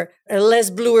blue or a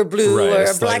less bluer blue or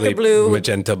a blacker blue.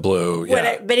 Magenta blue.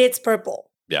 Yeah. But it's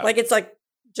purple. Yeah. Like it's like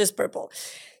just purple.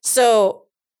 So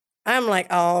I'm like,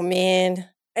 oh man.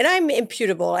 And I'm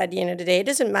imputable at the end of the day. It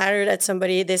doesn't matter that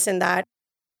somebody this and that.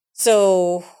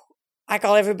 So I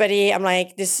call everybody. I'm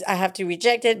like, this, I have to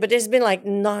reject it. But there's been like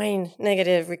 9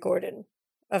 negative recorded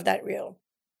of that reel.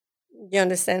 You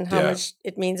understand how much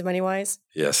it means money-wise?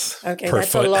 Yes. Okay,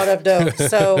 that's a lot of dough.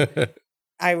 So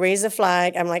I raise a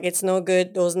flag. I'm like, it's no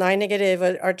good. Those 9 negative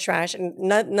are trash, and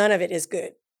none of it is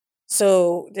good.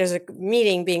 So there's a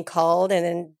meeting being called, and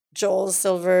then Joel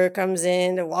Silver comes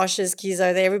in. The Wash's keys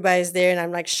are there. Everybody's there, and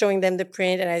I'm like showing them the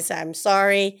print, and I said, I'm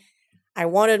sorry. I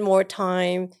wanted more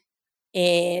time,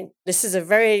 and this is a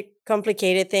very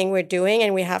complicated thing we're doing,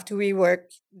 and we have to rework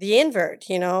the invert,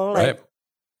 Right.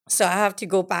 So I have to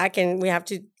go back and we have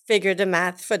to figure the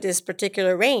math for this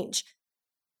particular range.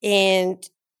 And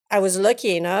I was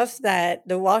lucky enough that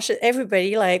the Wash,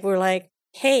 everybody were like,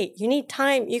 hey, you need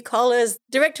time. You call us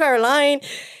direct to our line.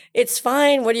 It's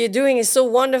fine. What you're doing is so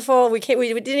wonderful. We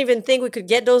didn't even think we could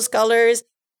get those colors.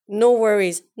 No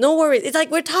worries. No worries. It's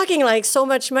like we're talking like so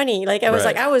much money. Like I was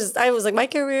Right. like, I was like, my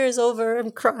career is over.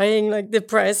 I'm crying, like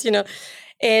depressed,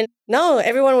 And no,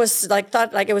 everyone was like,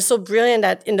 thought like it was so brilliant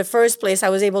that in the first place I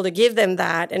was able to give them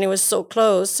that, and it was so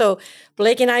close. So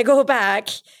Blake and I go back.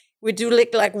 We do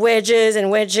like wedges,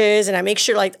 and I make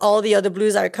sure like all the other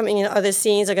blues that are coming in other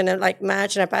scenes are gonna like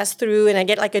match, and I pass through, and I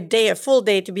get like a full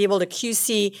day to be able to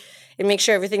QC and make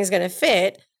sure everything's gonna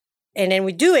fit. And then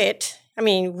we do it. I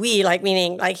mean,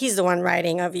 meaning like he's the one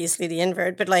writing, obviously, the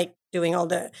invert, but like doing all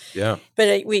the... Yeah.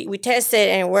 But we test it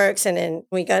and it works. And then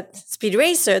we got Speed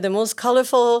Racer, the most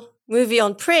colorful movie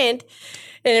on print.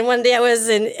 And then one day I was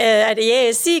at the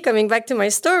ASC coming back to my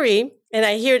story, and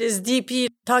I hear this DP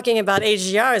talking about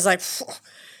HDR. It's like,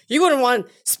 you wouldn't want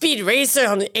Speed Racer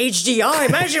on the HDR.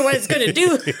 Imagine what it's going to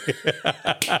do.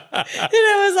 And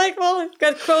I was like, well, it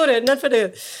got quoted,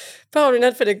 probably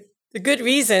not for the good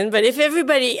reason. But if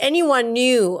anyone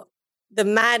knew the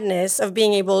madness of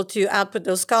being able to output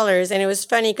those colors, and it was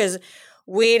funny because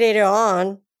way later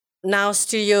on, now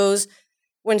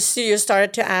when studios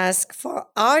started to ask for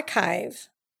archive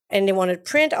and they wanted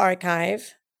print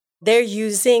archive, they're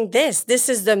using this. This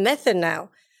is the method now,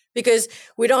 because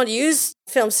we don't use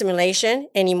film simulation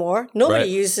anymore. Nobody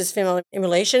uses film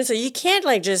simulation. So you can't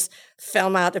like just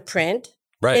film out a print.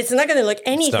 Right. It's not going to look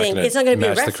anything. It's not going to be a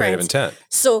reference. The creative intent.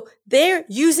 So they're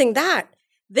using that.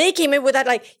 They came in with that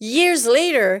like years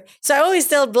later. So I always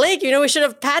tell Blake, we should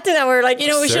have patented our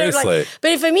we should have like.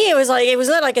 But for me, it was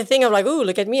not like a thing of like, ooh,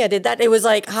 look at me, I did that. It was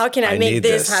like, how can I make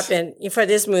this happen for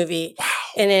this movie? Wow.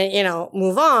 And then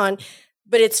move on.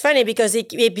 But it's funny because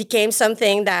it became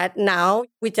something that now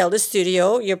we tell the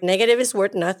studio, your negative is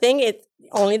worth nothing.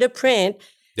 Only the print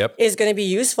is going to be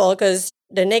useful, because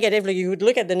the negative, you would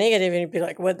look at the negative and you'd be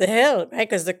like, what the hell, right?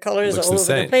 Because the colors are all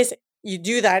over the place. You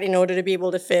do that in order to be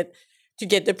able to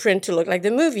get the print to look like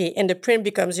the movie, and the print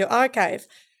becomes your archive.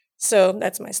 So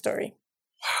that's my story.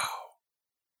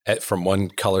 Wow. From one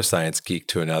color science geek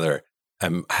to another,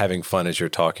 I'm having fun as you're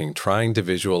talking, trying to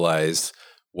visualize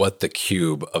what the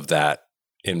cube of that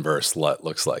inverse LUT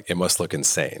looks like. It must look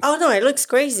insane. Oh no, it looks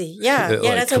crazy. Yeah,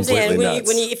 that's what I'm saying.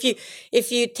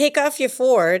 If you take off your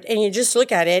Ford and you just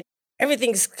look at it,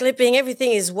 everything's clipping,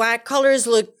 everything is whack. Colors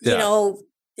look,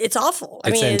 it's awful.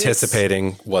 It's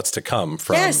anticipating what's to come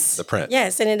from the print.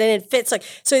 Yes, and then it fits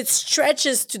so it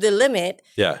stretches to the limit.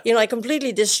 Yeah, it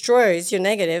completely destroys your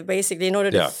negative basically in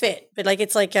order to fit. But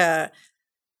it's like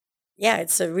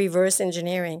it's a reverse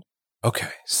engineering. Okay,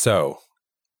 so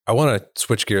I want to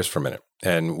switch gears for a minute.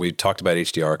 And we talked about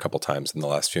HDR a couple times in the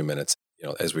last few minutes.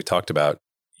 As we talked about,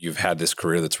 you've had this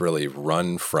career that's really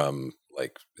run through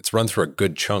a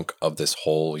good chunk of this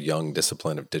whole young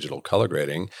discipline of digital color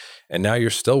grading. And now you're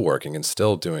still working and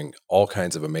still doing all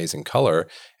kinds of amazing color.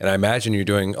 And I imagine you're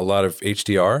doing a lot of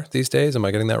HDR these days. Am I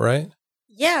getting that right?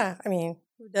 Yeah. I mean,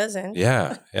 who doesn't?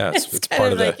 Yeah. It's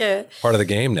part of the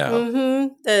game now.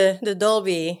 Mm-hmm. The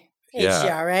Dolby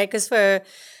HDR, right? Because for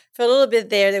a little bit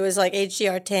there was like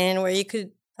HDR10 where you could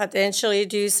potentially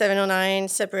do 709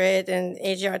 separate and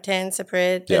HDR10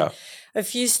 separate. But a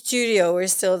few studios were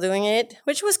still doing it,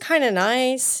 which was kind of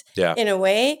nice in a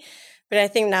way. But I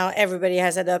think now everybody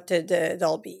has adopted the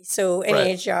Dolby. So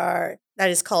any HDR that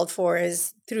is called for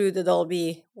is through the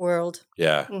Dolby world.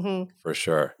 Yeah, for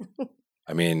sure.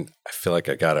 I mean, I feel like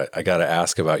I gotta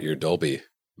ask about your Dolby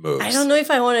moves. I don't know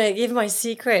if I want to give my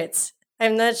secrets.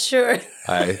 I'm not sure.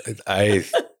 I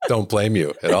don't blame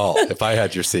you at all. If I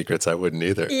had your secrets, I wouldn't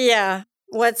either. Yeah.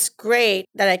 What's great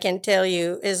that I can tell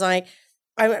you is I'm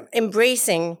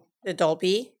embracing the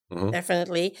Dolby,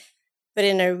 definitely, but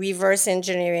in a reverse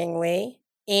engineering way.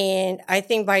 And I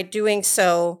think by doing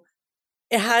so,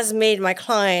 it has made my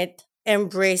client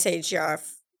embrace HDR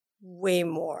way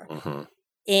more. Mm-hmm.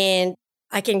 And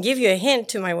I can give you a hint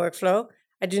to my workflow.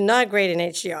 I do not grade in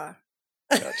HDR.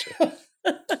 Gotcha.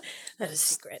 That's a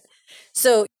secret.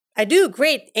 So I do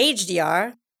great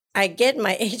HDR. I get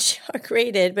my HDR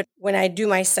graded, but when I do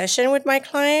my session with my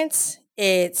clients,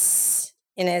 it's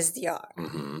in SDR.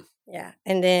 Mm-hmm. Yeah.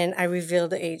 And then I reveal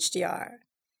the HDR.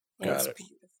 And Got it's it.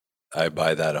 beautiful. I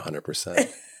buy that 100%.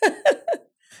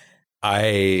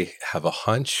 I have a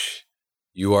hunch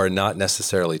you are not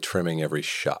necessarily trimming every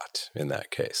shot in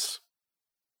that case.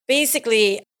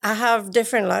 Basically, I have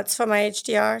different LUTs for my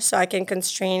HDR, so I can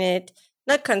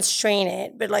not constrain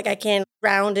it, but like I can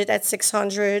round it at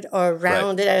 600 or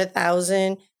round it at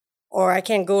 1,000, or I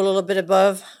can go a little bit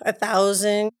above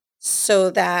 1,000 so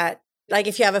that, like,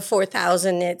 if you have a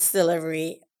 4,000 nits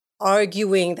delivery,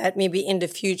 arguing that maybe in the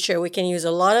future we can use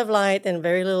a lot of light and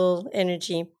very little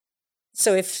energy.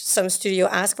 So if some studio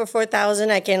asks for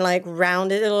 4,000, I can like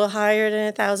round it a little higher than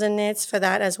 1,000 nits for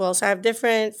that as well. So I have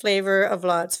different flavor of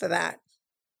LUTs for that.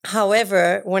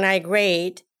 However, when I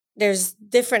grade, there's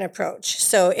different approach.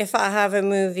 So if I have a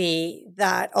movie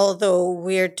that, although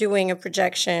we're doing a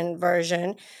projection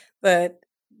version, but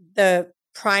the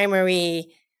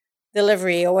primary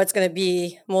delivery or what's going to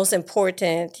be most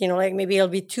important, like maybe it'll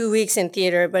be 2 weeks in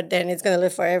theater, but then it's going to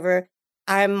live forever.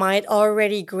 I might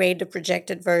already grade the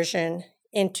projected version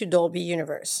into Dolby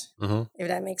Universe, if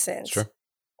that makes sense. Sure.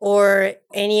 Or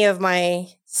any of my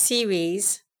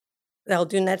series that I'll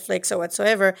do Netflix or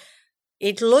whatsoever,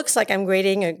 it looks like I'm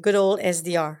grading a good old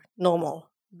SDR,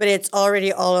 normal, but it's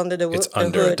already all under the It's the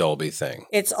under hood. a Dolby thing.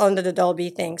 It's under the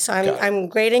Dolby thing. So Got it. I'm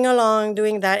grading along,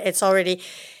 doing that. It's already...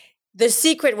 The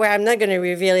secret where I'm not going to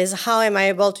reveal is how am I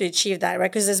able to achieve that, right?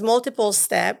 Because there's multiple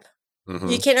steps.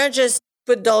 You cannot just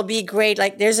put Dolby grade.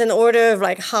 Like there's an order of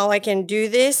like how I can do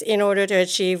this in order to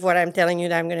achieve what I'm telling you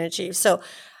that I'm going to achieve. So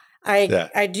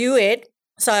I do it.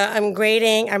 So I'm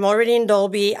grading. I'm already in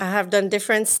Dolby. I have done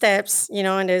different steps,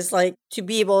 and there's like to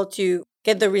be able to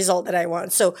get the result that I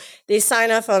want. So they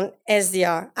sign off on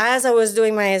SDR. As I was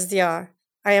doing my SDR,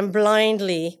 I am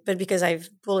blindly, but because I've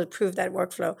bulletproofed that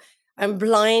workflow, I'm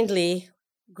blindly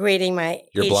grading my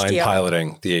You're HDR. blind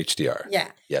piloting the HDR. Yeah.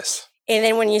 Yes. And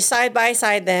then when you side by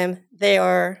side them, they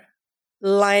are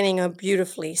lining up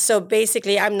beautifully. So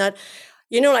basically, I'm not,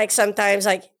 like sometimes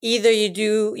like either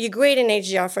you grade an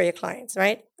HDR for your clients,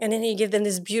 right? And then you give them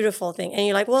this beautiful thing. And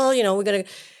you're like, well, we're going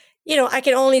to, I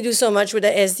can only do so much with the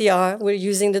SDR. We're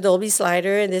using the Dolby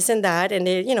slider and this and that. And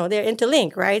they're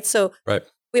interlinked, right? So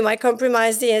we might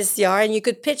compromise the SDR and you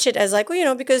could pitch it as like,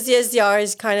 well, because the SDR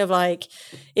is kind of like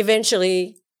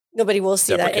eventually nobody will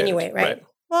see that anyway, right?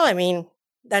 Well, I mean,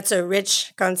 that's a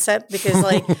rich concept because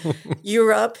like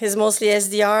Europe is mostly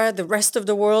SDR. The rest of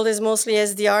the world is mostly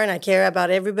SDR. And I care about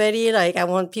everybody. Like I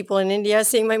want people in India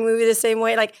seeing my movie the same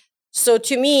way. Like, so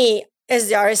to me,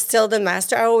 SDR is still the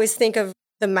master. I always think of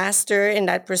the master in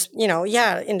that,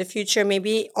 in the future,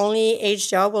 maybe only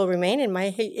HDR will remain and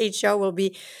my HDR will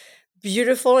be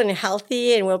beautiful and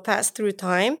healthy and will pass through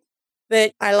time.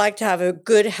 But I like to have a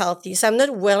good, healthy. So I'm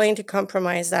not willing to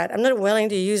compromise that. I'm not willing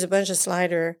to use a bunch of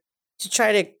slider to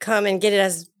try to come and get it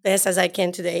as best as I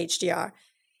can to the HDR.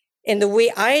 And the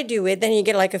way I do it, then you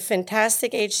get like a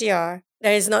fantastic HDR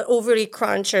that is not overly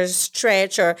crunch or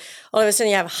stretch, or all of a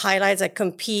sudden you have highlights that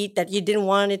compete that you didn't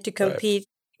want it to compete.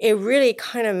 It really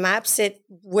kind of maps it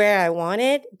where I want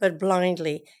it, but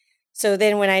blindly. So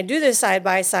then when I do the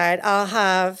side-by-side, I'll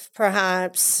have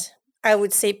perhaps, I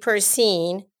would say per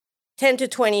scene, 10 to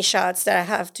 20 shots that I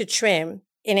have to trim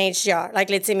in HDR. Like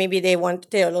let's say maybe they're a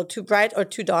little too bright or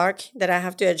too dark that I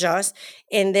have to adjust.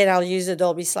 And then I'll use the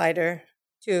Dolby slider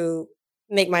to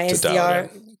make my SDR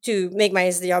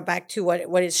back to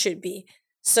what it should be.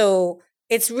 So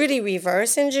it's really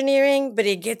reverse engineering, but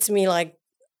it gets me like,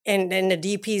 and then the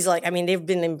DPs, like, I mean, they've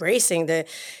been embracing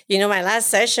my last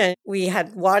session, we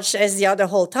had watched SDR the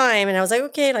whole time. And I was like,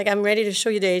 okay, like, I'm ready to show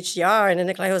you the HDR. And then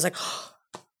the client was like,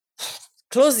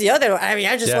 close the other. I mean,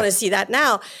 I just want to see that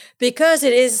now because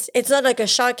it's not like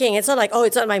it's not like, oh,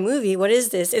 it's not my movie. What is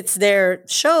this? It's their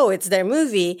show. It's their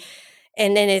movie.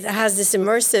 And then it has this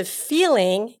immersive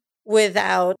feeling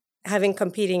without having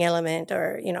competing element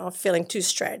or, feeling too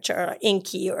stretched or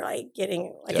inky or like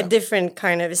getting like a different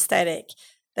kind of aesthetic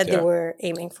that they were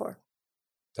aiming for.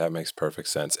 That makes perfect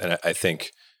sense. And I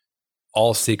think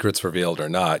all secrets revealed or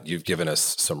not, you've given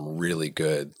us some really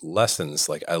good lessons.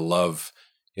 Like I love,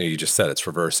 you just said it's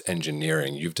reverse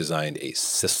engineering. You've designed a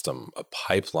system, a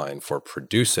pipeline for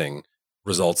producing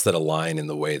results that align in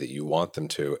the way that you want them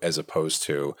to, as opposed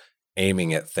to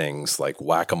aiming at things like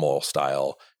whack-a-mole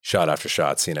style, shot after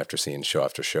shot, scene after scene, show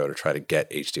after show to try to get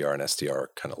HDR and SDR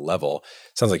kind of level.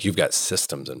 Sounds like you've got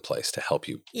systems in place to help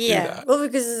you do that. Well,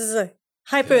 because it's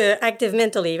hyperactive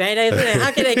mentally, right?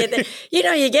 How can I get that?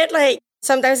 You get like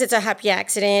sometimes it's a happy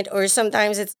accident, or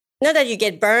sometimes it's not that you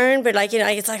get burned, but like,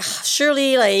 it's like,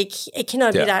 surely like it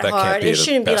cannot be that hard. It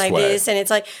shouldn't be like this. And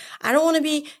it's like, I don't want to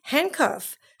be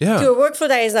handcuffed to a workflow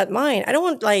that is not mine. I don't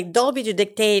want like Dolby to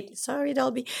dictate. Sorry,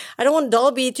 Dolby. I don't want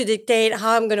Dolby to dictate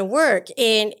how I'm going to work.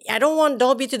 And I don't want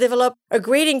Dolby to develop a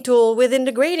grading tool within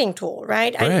the grading tool,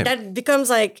 right? That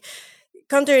becomes like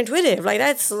counterintuitive. Like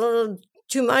that's a little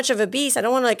too much of a beast. I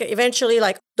don't want to like eventually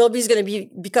like Dolby's going to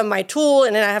become my tool.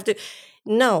 And then I have to,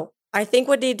 no. I think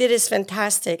what they did is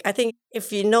fantastic. I think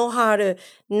if you know how to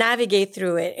navigate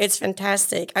through it, it's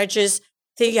fantastic. I just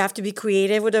think you have to be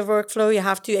creative with the workflow. You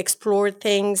have to explore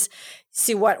things,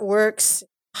 see what works,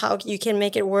 how you can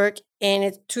make it work. And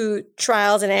it's through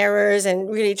trials and errors and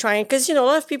really trying. Because, a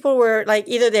lot of people were like,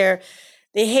 either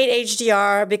they hate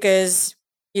HDR because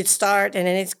you'd start and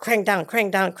then it's crank down.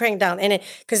 And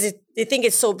because they think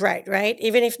it's so bright, right?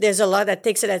 Even if there's a lot that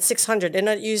takes it at 600, they're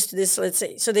not used to this, let's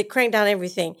say. So they crank down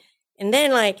everything. And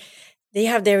then like they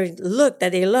have their look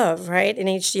that they love, right? In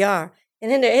HDR.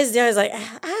 And then the SDR is like,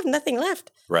 I have nothing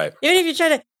left. Right. Even if you try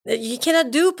to, you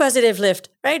cannot do positive lift,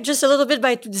 right? Just a little bit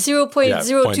by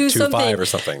 0.02 something. Or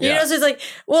something. So it's like,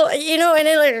 well, and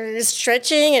then like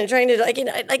stretching and trying to like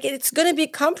it's going to be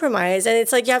compromise. And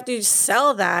it's like, you have to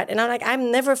sell that. And I'm like,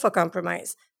 I'm never for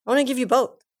compromise. I want to give you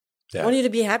both. I want you to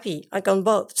be happy, like on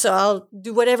both. So I'll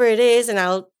do whatever it is and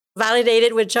I'll validate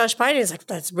it with Josh Pine. He's like,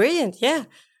 that's brilliant. Yeah.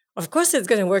 Of course it's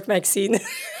going to work, Maxine.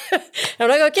 I'm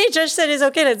like, okay, Josh said it's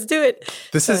okay, let's do it.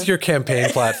 This is your campaign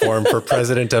platform for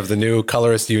president of the new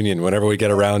colorist union whenever we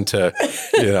get around to,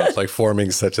 like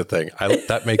forming such a thing.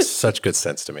 That makes such good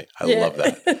sense to me. I love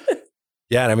that.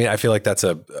 Yeah, and I mean, I feel like that's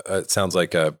it sounds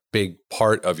like a big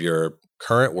part of your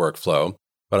current workflow,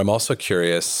 but I'm also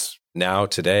curious now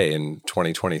today in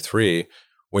 2023,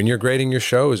 when you're grading your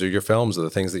shows or your films or the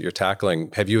things that you're tackling,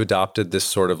 have you adopted this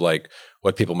sort of like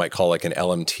what people might call like an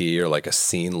LMT or like a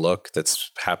scene look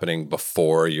that's happening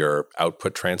before your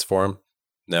output transform?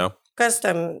 No?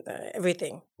 Custom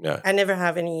everything. Yeah. I never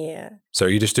have any. So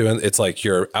you're just doing, it's like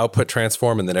your output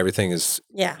transform and then everything is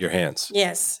your hands.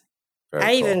 Yes. Very I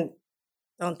cool. even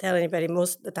don't tell anybody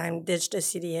most of the time, ditch the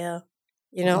CDL.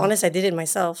 Unless I did it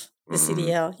myself, the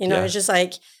CDL. It's just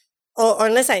like, or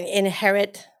unless I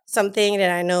inherit something that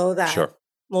I know that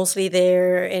mostly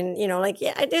there. And,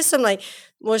 there's some like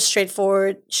more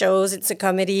straightforward shows. It's a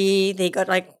comedy. They got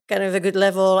like kind of a good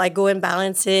level. I go and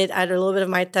balance it, add a little bit of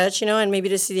my touch, and maybe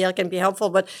the CDL can be helpful.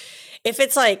 But if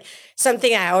it's like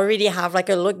something I already have like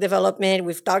a look development,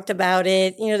 we've talked about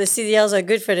it, the CDLs are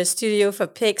good for the studio, for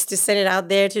pics, to send it out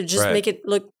there, to just make it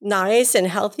look nice and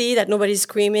healthy, that nobody's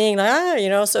screaming,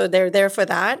 like, so they're there for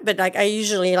that. But like I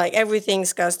usually like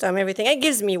everything's custom, everything. It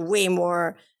gives me way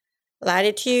more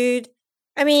latitude.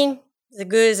 I mean, the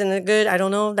good isn't the good. I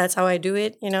don't know. That's how I do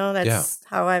it. That's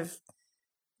how I've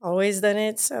always done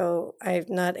it. So I've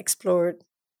not explored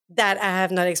that. I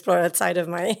have not explored outside of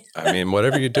my. I mean,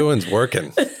 whatever you're doing is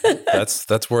working.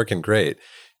 That's working great.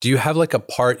 Do you have like a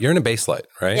part? You're in a base light,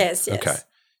 right? Yes. Okay.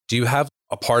 Do you have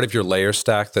a part of your layer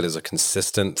stack that is a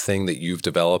consistent thing that you've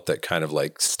developed that kind of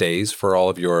like stays for all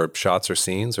of your shots or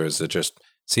scenes, or is it just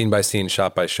scene by scene,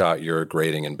 shot by shot, you're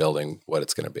grading and building what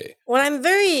it's going to be? Well, I'm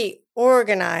very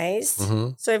organized.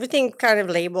 So everything kind of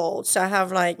labeled. So I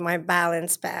have like my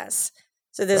balance pass.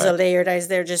 So there's a layer that is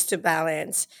there just to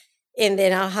balance. And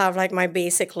then I'll have like my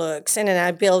basic looks, and then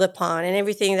I build upon, and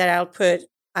everything that I'll put,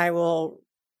 I will.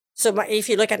 So if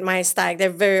you look at my stack, they're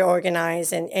very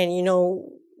organized, and you know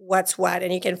what's what,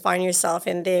 and you can find yourself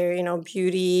in there,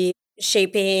 beauty,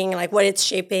 shaping, like what it's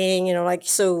shaping, like,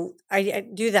 so I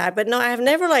do that. But no, I have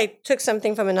never like took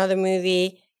something from another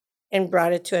movie and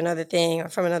brought it to another thing, or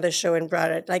from another show and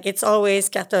brought it. Like it's always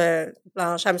carte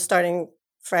blanche. I'm starting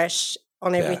fresh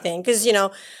on everything. Because,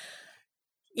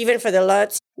 even for the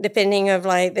LUTs, depending of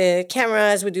like the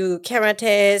cameras, we do camera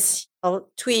tests, I'll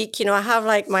tweak, I have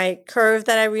like my curve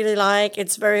that I really like.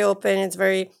 It's very open. It's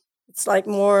like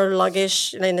more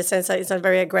luggish in the sense that it's not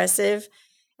very aggressive.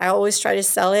 I always try to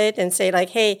sell it and say like,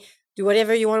 hey, do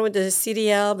whatever you want with the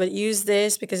CDL, but use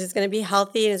this because it's going to be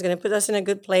healthy and it's going to put us in a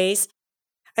good place.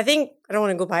 I think, I don't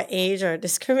want to go by age or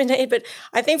discriminate, but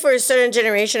I think for a certain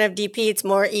generation of DP, it's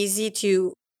more easy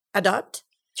to adopt.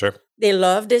 Sure. They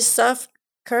love this soft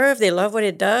curve. They love what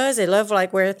it does. They love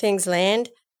like where things land.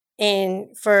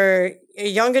 And for a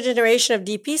younger generation of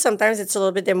DP, sometimes it's a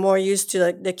little bit, they're more used to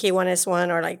like the K1S1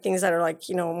 or like things that are like,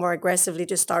 more aggressively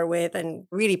to start with and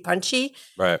really punchy.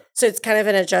 Right. So it's kind of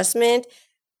an adjustment.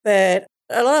 But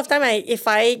a lot of time, if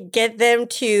I get them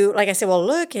to, like I say, well,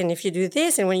 look, and if you do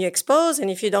this, and when you expose, and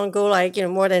if you don't go like,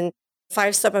 more than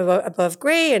 5 steps above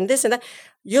gray and this and that,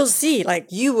 you'll see, like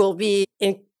you will be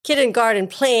in kindergarten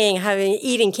playing,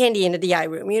 eating candy in the DI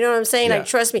room. You know what I'm saying? Yeah. Like,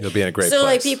 trust me. You'll be in a great so place.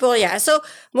 like people, yeah. So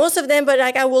most of them, but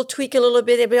like I will tweak a little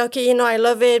bit. They'll be okay, I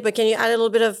love it, but can you add a little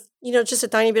bit of, just a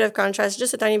tiny bit of contrast,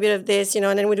 just a tiny bit of this, and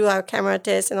then we do our camera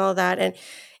test and all that.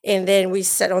 And then we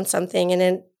set on something, and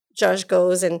then Josh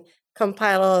goes and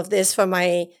compile all of this for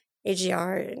my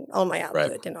AGR and all my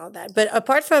output and all that. But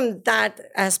apart from that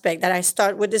aspect, that I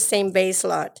start with the same base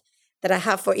lot that I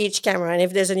have for each camera. And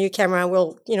if there's a new camera,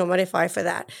 we'll, modify for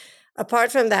that.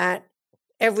 Apart from that,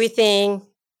 everything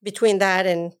between that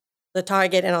and the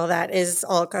target and all that is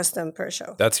all custom per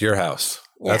show. That's your house.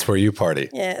 Yeah. That's where you party.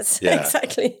 Yes,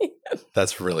 exactly.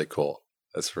 That's really cool.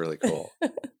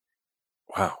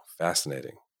 Wow,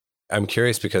 fascinating. I'm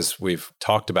curious because we've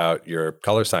talked about your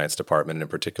color science department, and in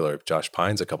particular, Josh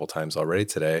Pines a couple times already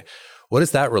today. What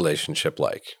is that relationship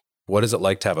like? What is it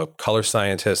like to have a color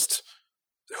scientist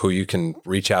who you can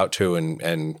reach out to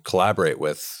and collaborate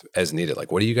with as needed?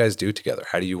 Like, what do you guys do together?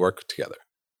 How do you work together?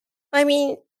 I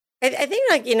mean, I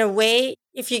think like in a way,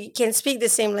 if you can speak the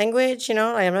same language,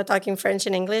 I'm not talking French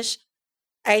and English,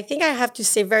 I think I have to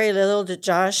say very little to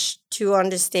Josh to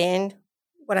understand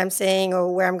what I'm saying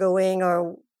or where I'm going.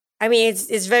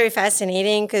 It's very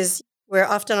fascinating because we're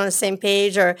often on the same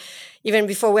page, or even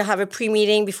before we have a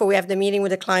pre-meeting, before we have the meeting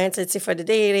with the clients, let's say for the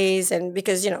dailies. And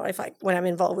because, when I'm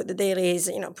involved with the dailies,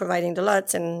 providing the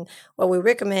LUTs and what we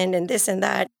recommend and this and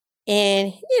that.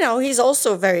 And, he's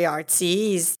also very artsy.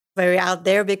 He's very out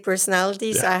there, big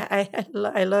personality. Yeah.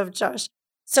 So I love Josh.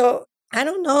 So I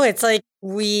don't know. It's like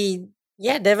we,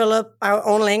 develop our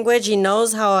own language. He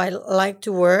knows how I like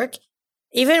to work.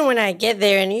 Even when I get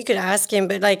there, and you could ask him,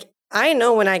 but like, I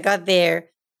know when I got there,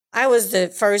 I was the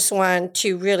first one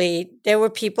to really, there were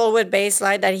people with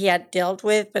Baseline that he had dealt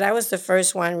with, but I was the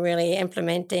first one really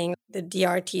implementing the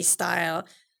DRT style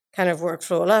kind of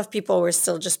workflow. A lot of people were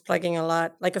still just plugging a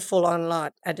lot, like a full-on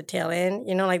lot at the tail end,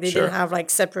 like they didn't have like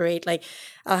separate, like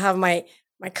I'll have my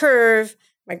curve,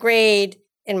 my grade,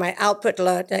 and my output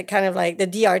lot, that kind of like the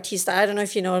DRT style. I don't know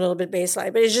if you know a little bit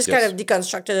Baseline, but it's just kind of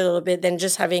deconstructed a little bit than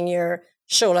just having your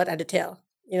show lot at the tail.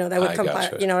 That would compile,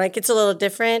 like it's a little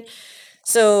different.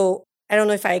 So I don't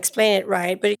know if I explain it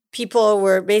right, but people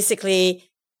were basically,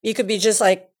 you could be just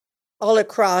like all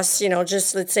across,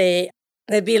 just let's say,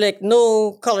 it'd be like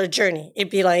no color journey.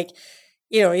 It'd be like,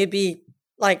 it'd be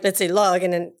like, let's say log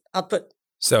and then output.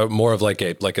 So more of like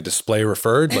a display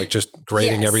referred, like just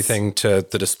grading everything to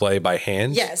the display by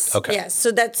hand? Yes. Okay. Yes.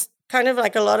 So that's kind of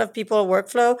like a lot of people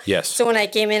workflow. Yes. So when I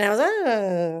came in, I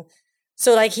was,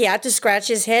 So like he had to scratch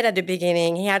his head at the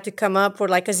beginning. He had to come up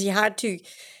with because he had to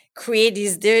create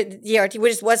these DRT,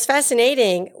 which is what's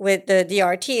fascinating with the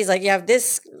DRT is like you have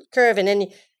this curve and then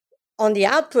on the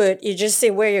output, you just say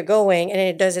where you're going and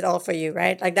it does it all for you,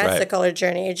 right? Like that's the color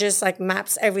journey. It just like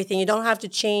maps everything. You don't have to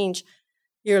change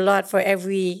your lot for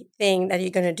everything that you're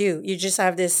going to do. You just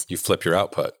have this. You flip your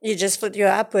output. You just flip your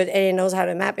output and it knows how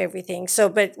to map everything. So,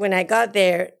 but when I got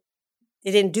there,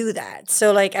 they didn't do that.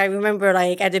 So like, I remember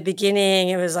like at the beginning,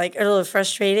 it was like a little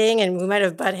frustrating and we might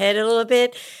have butt head a little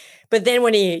bit. But then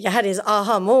when he had his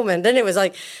aha moment, then it was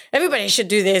like, everybody should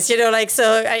do this,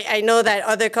 so I know that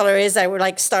other colorists that were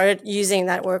like started using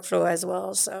that workflow as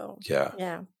well. So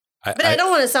yeah. But I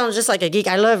don't want to sound just like a geek.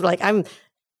 I love, I'm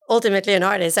ultimately an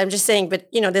artist. I'm just saying, but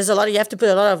there's you have to put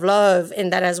a lot of love in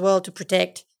that as well to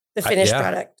protect the finished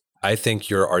product. I think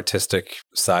your artistic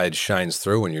side shines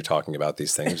through when you're talking about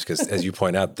these things because as you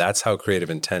point out, that's how creative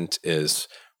intent is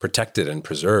protected and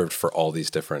preserved for all these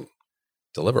different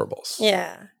deliverables.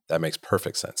 Yeah. That makes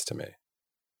perfect sense to me.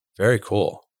 Very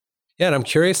cool. Yeah, and I'm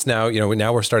curious now,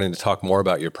 now we're starting to talk more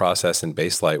about your process in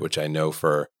Baselight, which I know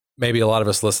for maybe a lot of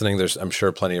us listening, there's, I'm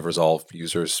sure, plenty of Resolve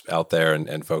users out there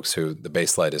and folks who the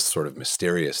Baselight is sort of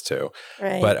mysterious to.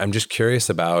 Right. But I'm just curious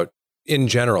about, in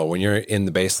general, when you're in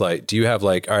the Baselight, do you have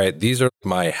all right, these are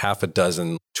my half a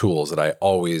dozen tools that I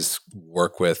always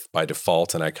work with by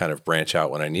default and I kind of branch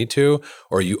out when I need to?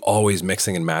 Or are you always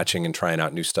mixing and matching and trying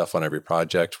out new stuff on every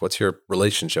project? What's your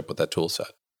relationship with that tool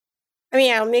set?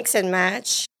 I'll mix and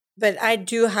match, but I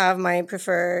do have my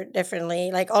preferred definitely.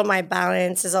 Like all my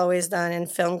balance is always done in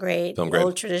film grade,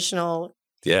 old traditional.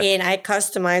 Yeah. And I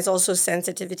customize also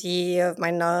sensitivity of my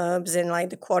knobs and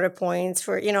like the quarter points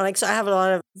for, so I have a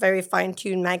lot of very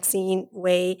fine-tuned Maxine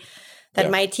way that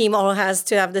my team all has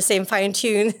to have the same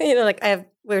fine-tune.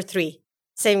 We're three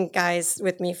same guys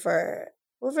with me for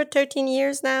over 13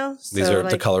 years now. These are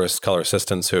the color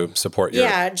assistants who support you.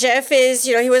 Yeah. Jeff is,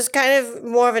 he was kind of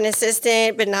more of an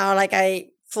assistant, but now I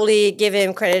fully give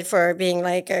him credit for being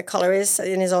like a colorist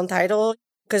in his own title.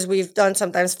 Because we've done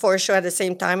sometimes 4 shows at the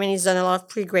same time, and he's done a lot of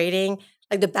pre-grading,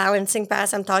 like the balancing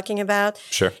pass I'm talking about.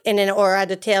 Sure. And then, or at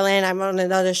the tail end, I'm on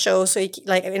another show. So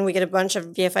and we get a bunch of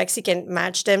VFX, he can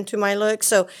match them to my look.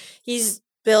 So he's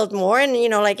built more. And,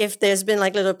 like if there's been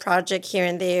like little project here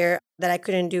and there that I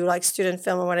couldn't do, like student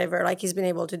film or whatever, like he's been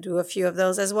able to do a few of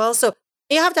those as well. So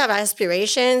you have to have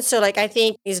aspirations. So like, I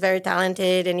think he's very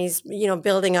talented and he's,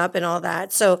 building up and all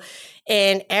that. So,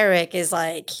 and Eric is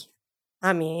like,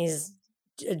 he's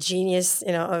a genius,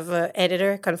 of an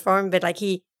editor, confirmed. But like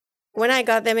when I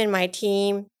got them in my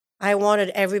team, I wanted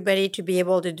everybody to be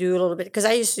able to do a little bit, because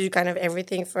I used to do kind of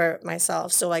everything for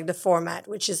myself. So like the format,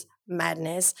 which is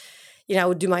madness, I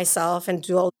would do myself and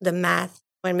do all the math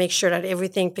and make sure that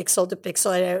everything pixel to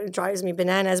pixel, it drives me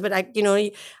bananas. But I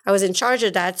was in charge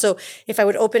of that. So if I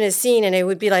would open a scene and it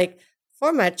would be like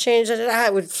format change, I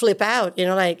would flip out,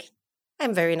 like,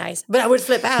 I'm very nice, but I would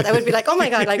flip out. I would be like, oh my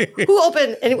God, like who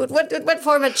opened and what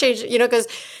format changed, because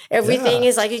everything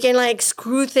is like, you can like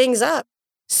screw things up.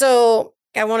 So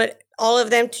I wanted all of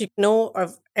them to know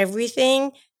of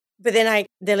everything, but then I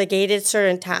delegated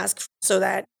certain tasks so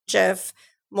that Jeff,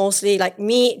 mostly like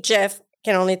me, Jeff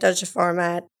can only touch the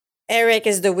format. Eric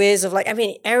is the whiz of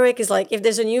Eric is like, if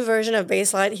there's a new version of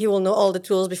Baseline, he will know all the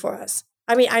tools before us.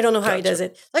 I don't know how he does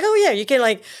it. Like, oh yeah, you can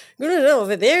like, no,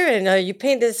 over there, and you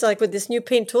paint this like with this new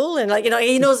paint tool, and like,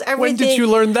 he knows everything. When did you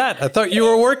learn that? I thought you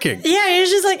were working. Yeah, it's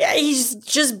just like, he's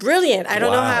just brilliant. I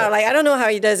don't know how, I don't know how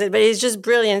he does it, but he's just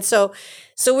brilliant. So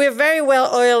we're a very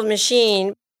well-oiled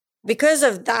machine. Because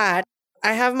of that,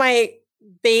 I have my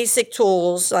basic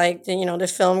tools, like,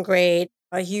 the film grade,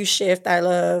 a hue shift I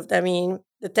loved.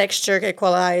 The texture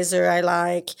equalizer I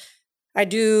like. I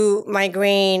do my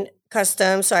grain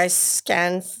custom, so I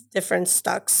scan different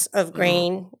stocks of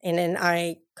grain, and then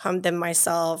I comb them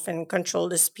myself and control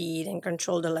the speed and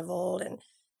control the level.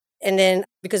 And then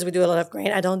because we do a lot of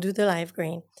grain, I don't do the live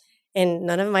grain. And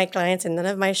none of my clients and none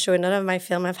of my show, none of my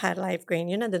film have had live grain.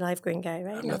 You're not the live grain guy,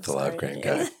 right? I'm not the live grain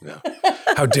guy. No.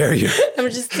 How dare you? I'm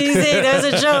just teasing. That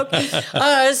was a joke.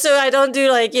 So I don't do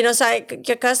so I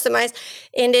customize.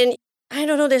 And then, I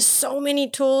don't know, there's so many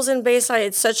tools in Baseline.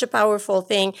 It's such a powerful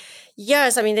thing.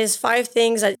 Yes, there's 5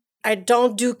 things. I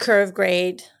don't do curve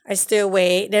grade. I stay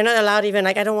away. They're not allowed even,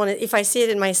 I don't want to, if I see it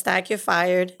in my stack, you're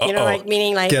fired.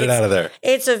 Meaning get it out of there.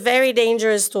 It's a very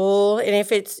dangerous tool. And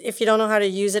if you don't know how to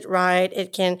use it right,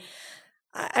 it can,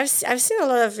 I've seen a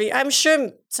lot of, I'm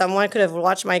sure someone could have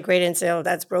watched my grade and say, oh,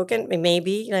 that's broken.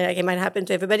 Maybe, it might happen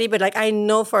to everybody. But I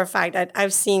know for a fact that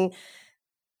I've seen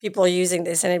people using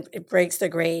this and it breaks the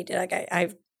grade.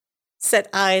 I've set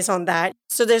eyes on that.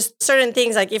 So there's certain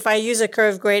things, like if I use a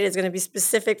curve grade, it's going to be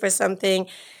specific for something,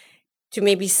 to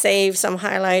maybe save some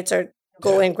highlights or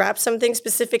go and grab something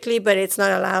specifically, but it's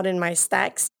not allowed in my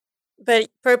stacks. But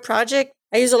per project,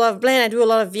 I use a lot of blend. I do a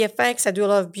lot of VFX. I do a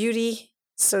lot of beauty.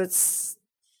 So it's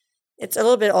a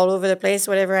little bit all over the place,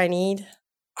 whatever I need.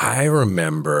 I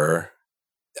remember,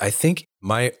 I think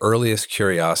my earliest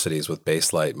curiosities with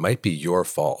Baselight might be your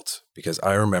fault, because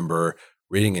I remember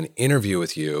reading an interview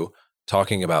with you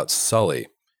talking about Sully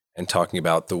and talking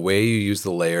about the way you use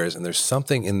the layers. And there's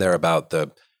something in there about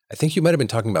I think you might have been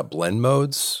talking about blend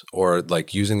modes, or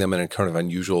like using them in a kind of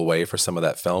unusual way for some of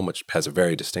that film, which has a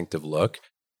very distinctive look.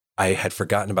 I had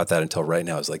forgotten about that until right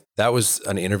now. I was like, that was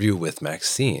an interview with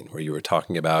Maxine where you were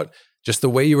talking about just the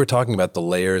way you were talking about the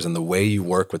layers and the way you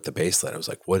work with the Baselight. I was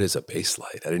like, what is a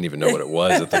Baselight? I didn't even know what it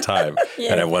was at the time.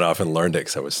 And I went off and learned it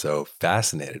because I was so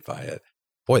fascinated by it.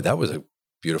 Boy, that was a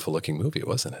beautiful looking movie,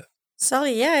 wasn't it?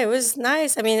 Sully, yeah, it was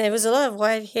nice. It was a lot of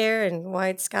white hair and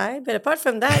white sky. But apart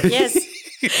from that, yes,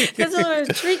 that's a little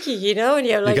tricky, And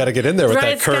you got to get in there with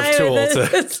that curve tool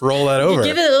to roll that over. You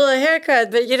give it a little haircut,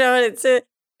 but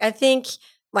I think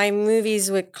my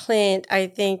movies with Clint,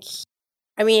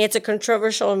 it's a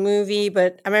controversial movie,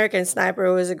 but American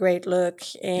Sniper was a great look.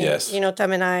 And, yes.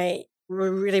 Tom and I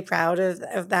were really proud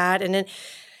of that. And then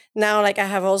now, I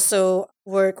have also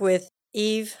worked with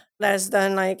Eve that's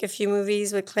done a few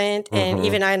movies with Clint, and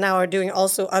even I now are doing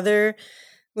also other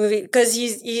movies, because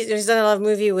he's done a lot of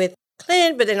movie with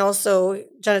Clint, but then also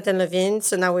Jonathan Levin.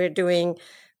 So now we're doing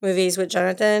movies with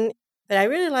Jonathan. But I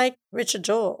really like Richard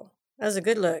Joel. That was a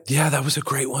good look. Yeah, that was a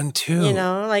great one too. A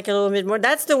little bit more.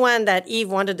 That's the one that Eve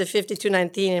wanted the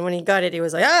 5219, and when he got it, he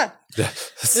was like,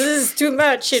 this is too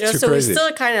much, Too so crazy. It's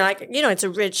still kind of it's a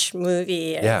rich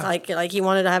movie. And like he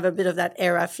wanted to have a bit of that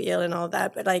era feel and all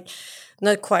that, but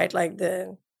not quite like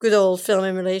the good old film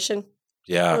emulation.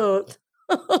 Yeah.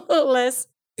 Less.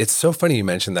 It's so funny you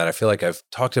mentioned that. I feel like I've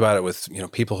talked about it with,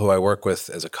 people who I work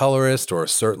with as a colorist, or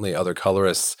certainly other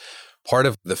colorists. Part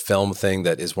of the film thing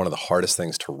that is one of the hardest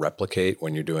things to replicate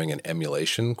when you're doing an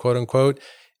emulation, quote unquote,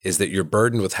 is that you're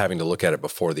burdened with having to look at it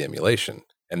before the emulation.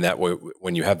 And that way,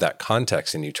 when you have that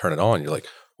context and you turn it on, you're like,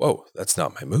 whoa, that's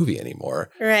not my movie anymore.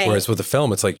 Right. Whereas with the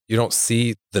film, it's like you don't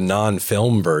see the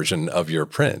non-film version of your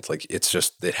print. Like it's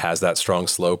just, it has that strong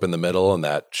slope in the middle and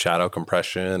that shadow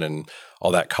compression and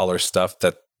all that color stuff.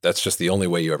 That's just the only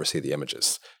way you ever see the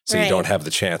images. So you don't have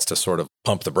the chance to sort of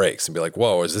pump the brakes and be like,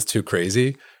 whoa, is this too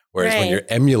crazy? Whereas when you're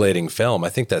emulating film, I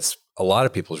think that's a lot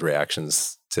of people's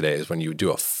reactions today is when you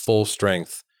do a full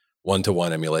strength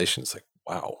one-to-one emulation. It's like,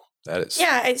 wow, that is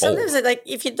sometimes like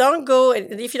if you don't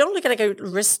look at like a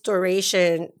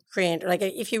restoration print, like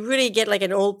if you really get like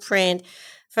an old print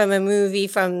from a movie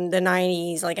from the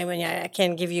 90s, like I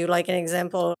can give you like an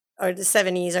example, or the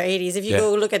 70s or 80s. If you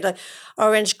go look at the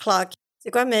Orange Clock,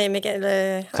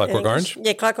 Clockwork Orange?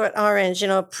 Yeah, Clockwork Orange,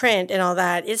 print and all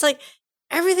that. It's like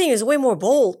everything is way more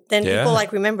bold than people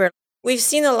like remember. We've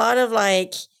seen a lot of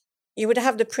like, you would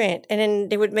have the print and then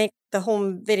they would make the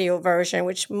home video version,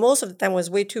 which most of the time was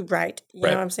way too bright. You know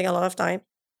what I'm saying? A lot of time.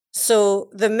 So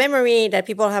the memory that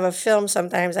people have of film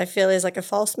sometimes I feel is like a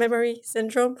false memory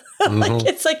syndrome. Like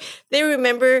it's like they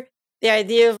remember the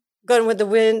idea of Gone with the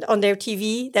Wind on their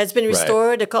TV that's been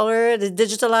restored, the color, the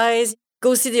digitalized.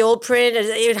 Go see the old print.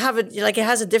 It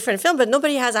has a different film, but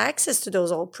nobody has access to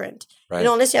those old print. Right.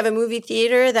 Unless you have a movie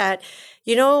theater that,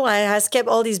 has kept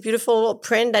all these beautiful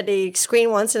print that they screen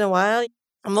once in a while.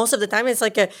 And most of the time, it's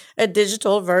like a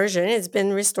digital version. It's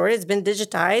been restored. It's been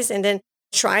digitized, and then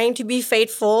trying to be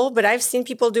faithful. But I've seen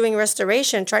people doing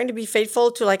restoration, trying to be faithful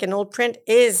to like an old print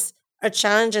is a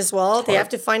challenge as well. They have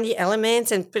to find the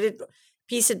elements and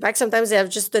piece it back. Sometimes they have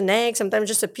just the neck, sometimes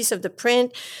just a piece of the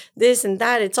print, this and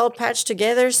that. It's all patched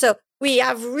together. So we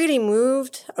have really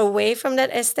moved away from that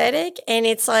aesthetic. And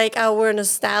it's like our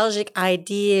nostalgic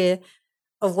idea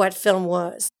of what film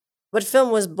was. But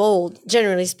film was bold,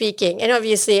 generally speaking. And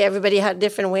obviously everybody had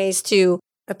different ways to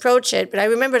approach it. But I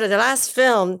remember that the last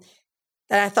film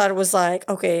that I thought was like,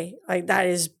 okay, like that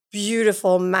is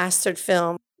beautiful, mastered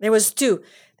film. There was two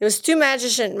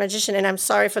magician, and I'm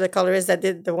sorry for the colorist that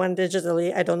did the one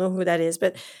digitally. I don't know who that is,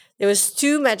 but there was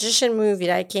two magician movie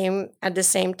that came at the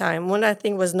same time. One I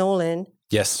think was Nolan.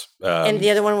 Yes. And the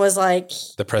other one was like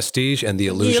The Prestige and The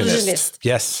Illusionist.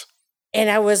 Yes. And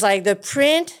I was like, the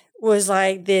print was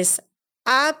like this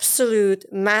absolute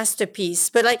masterpiece.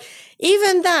 But like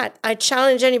even that, I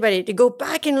challenge anybody to go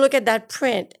back and look at that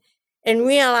print and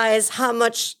realize how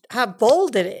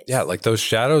bold it is. Yeah, like those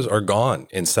shadows are gone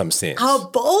in some scenes. How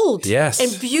bold. Yes.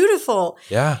 And beautiful.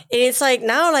 Yeah. And it's like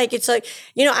now, like, it's like,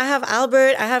 I have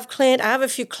Albert, I have Clint, I have a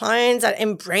few clients that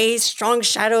embrace strong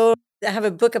shadow. I have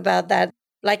a book about that,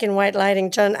 black and white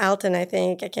lighting, John Alton, I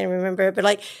think. I can't remember. But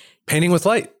like. Painting with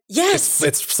light. Yes.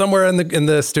 It's somewhere in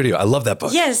the studio. I love that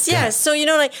book. Yes. So,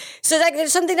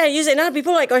 there's something that I use, and now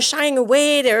people like are shying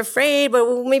away. They're afraid,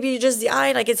 but maybe just the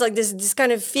eye. Like it's like this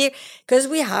kind of fear because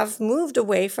we have moved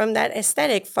away from that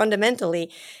aesthetic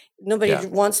fundamentally. Nobody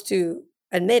wants to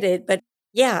admit it, but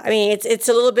yeah, I mean, it's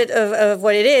a little bit of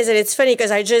what it is. And it's funny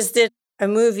because I just did a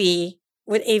movie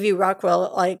with A.V.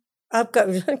 Rockwell, like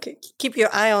keep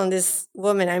your eye on this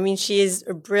woman. I mean, she is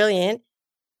brilliant.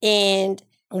 And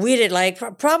we did like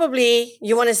probably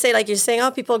you want to say like you're saying,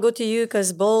 oh, people go to you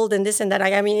because bold and this and that.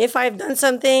 I mean, if I've done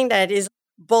something that is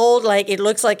bold, like it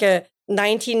looks like a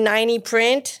 1990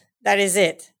 print, that is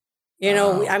it.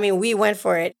 We went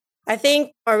for it. I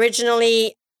think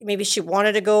originally maybe she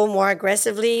wanted to go more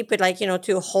aggressively, but like,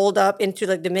 to hold up into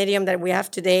like the medium that we have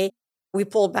today, we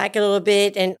pulled back a little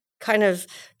bit and kind of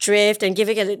drift and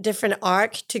giving it a different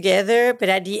arc together. But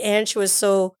at the end, she was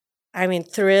so,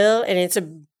 thrilled, and it's a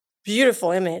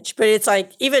beautiful image, but it's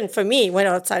like, even for me, went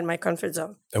outside my comfort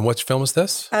zone. And which film is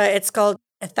this? It's called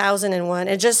 1001.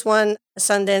 It just won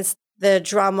Sundance, the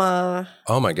drama.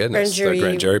 Oh my goodness, the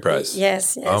Grand Jury Prize.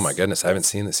 Yes. Oh my goodness, I haven't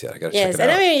seen this yet. I got to check it out.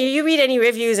 And I mean, you read any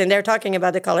reviews and they're talking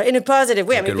about the color in a positive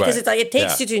way. Because it's like, it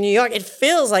takes you to New York. It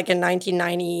feels like a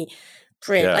 1990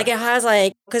 print. Yeah. Like it has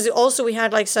like, because also we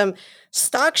had like some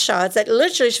stock shots that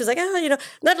literally she was like,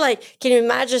 not like, can you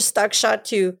imagine stock shot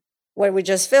to what we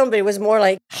just filmed, but it was more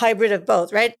like hybrid of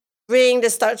both, right? Bring the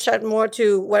stock shot more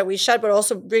to what we shot, but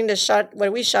also bring the shot,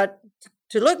 what we shot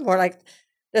to look more like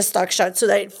the stock shot so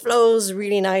that it flows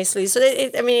really nicely. So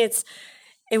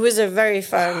it was a very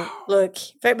fun look.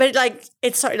 But like,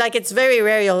 it's very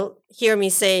rare you'll hear me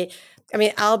say,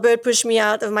 Albert pushed me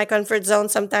out of my comfort zone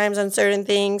sometimes on certain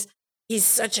things. He's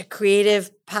such a creative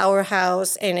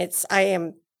powerhouse, and I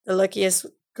am the luckiest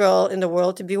girl in the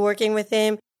world to be working with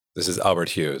him. This is Albert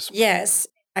Hughes. Yes.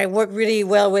 I work really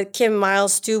well with Kim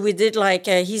Miles, too. We did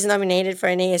he's nominated for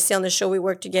an ASC on the show. We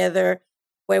worked together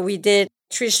where we did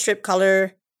 3-strip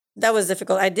color. That was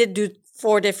difficult. I did do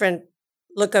 4 different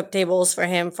lookup tables for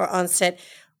him for on set.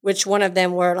 which one of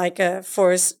them were like a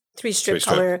three strip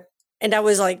color. And that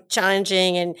was like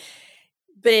challenging.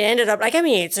 But it ended up like, I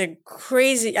mean, it's a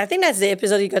crazy, I think that's the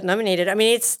episode you got nominated. I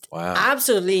mean, it's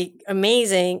absolutely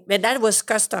amazing. But that was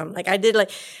custom. Like I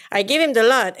gave him the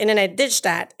LUT and then I ditched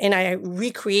that and I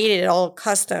recreated it all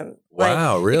custom.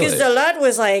 Wow, really? Because the LUT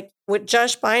was like, with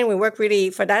Josh Pine, we worked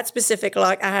really for that specific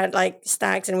lock. I had like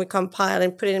stacks and we compiled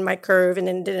and put it in my curve and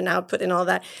then did an output and all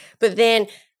that. But then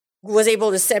was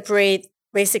able to separate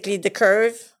basically the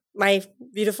curve, my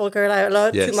beautiful curve I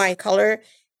love, to my color.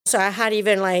 So I had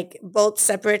even like both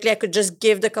separately. I could just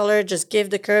give the color, just give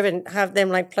the curve and have them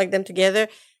like plug them together.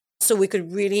 So we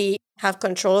could really have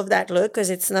control of that look because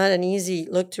it's not an easy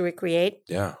look to recreate.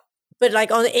 Yeah. But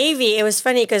like on AV, it was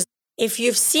funny because if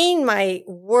you've seen my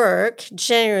work,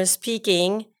 generally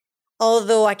speaking,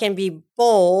 although I can be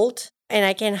bold and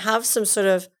I can have some sort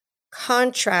of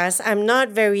contrast, I'm not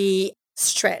very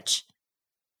stretch.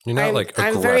 You're not like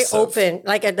aggressive. I'm very open.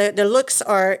 Like the looks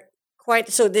are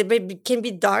quite, so there can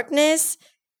be darkness,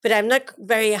 but I'm not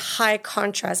very high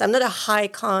contrast. I'm not a high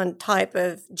con type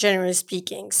of, generally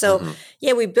speaking. So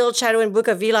yeah, we build shadow in Book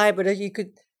of Eli, but you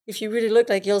could, if you really look,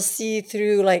 like you'll see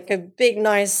through like a big,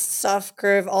 nice, soft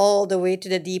curve all the way to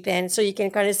the deep end. So you can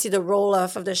kind of see the roll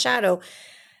off of the shadow.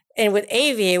 And with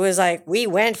AV, it was like, we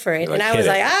went for it. And I was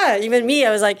like, even me,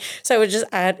 I was like, so I would just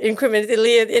add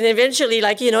incrementally. And eventually,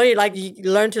 like, you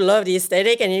learn to love the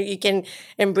aesthetic and you can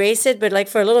embrace it. But like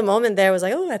for a little moment there, I was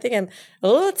like, oh, I think I'm a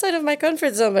little outside of my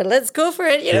comfort zone, but let's go for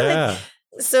it. You know?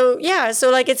 Yeah. So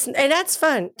like and that's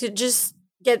fun to just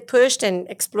get pushed and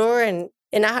explore. And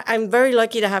I'm very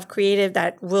lucky to have creative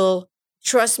that will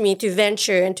trust me to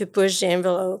venture and to push the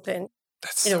envelope. And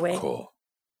that's so cool.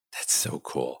 That's so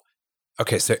cool.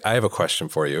 Okay, so I have a question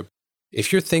for you.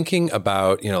 If you're thinking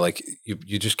about, like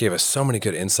you just gave us so many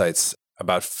good insights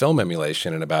about film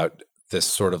emulation and about this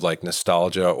sort of like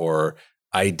nostalgia or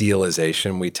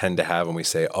idealization we tend to have when we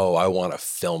say, oh, I want a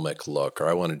filmic look or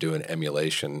I want to do an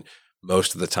emulation.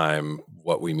 Most of the time,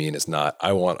 what we mean is not,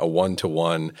 I want a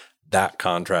one-to-one, that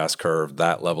contrast curve,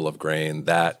 that level of grain,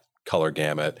 that color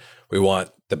gamut. We want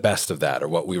the best of that or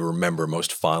what we remember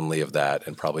most fondly of that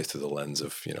and probably through the lens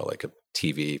of, like a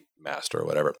TV master or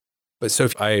whatever. But so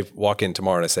if I walk in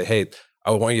tomorrow and I say, hey,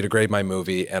 I want you to grade my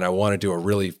movie and I want to do a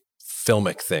really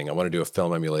filmic thing. I want to do a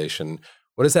film emulation.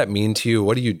 What does that mean to you?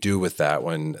 What do you do with that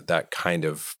when that kind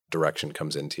of direction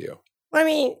comes into you? Well, I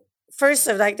mean, first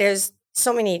of like, there's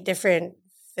so many different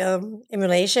film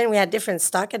emulation. We had different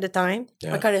stock at the time.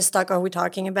 Yeah. What kind of stock are we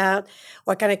talking about?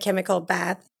 What kind of chemical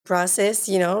bath process,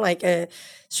 like a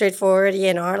straightforward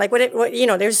ENR, like what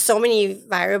there's so many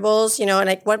variables,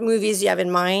 like what movies you have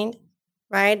in mind,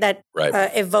 right? That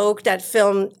evoke that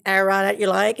film era that you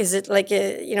like. Is it like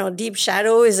a, Deep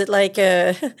Shadow? Is it like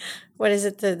what is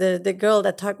it? The girl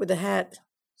that talked with the hat?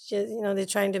 She, they're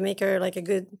trying to make her like a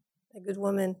good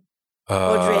woman.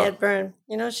 Audrey Hepburn,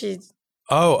 she's.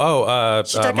 She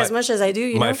talk as much as I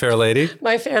do. My Fair Lady.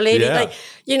 My Fair Lady. Yeah. Like,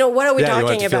 what are we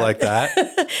talking you about? Feel like that.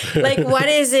 Like, what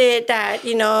is it that,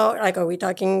 like, are we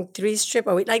talking three strip?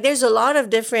 Are we like, there's a lot of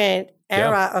different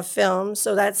era of films.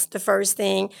 So that's the first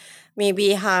thing.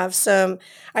 Maybe have some,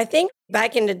 I think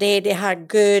back in the day, they had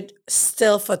good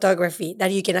still photography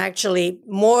that you can actually,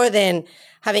 more than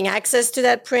having access to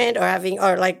that print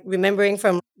or like remembering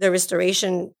from the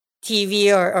restoration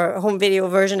TV or home video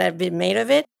version that had been made of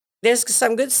it. There's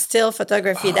some good still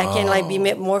photography that can like be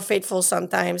more faithful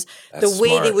sometimes. That's the way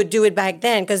smart. They would do it back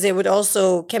then, because they would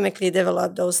also chemically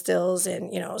develop those stills.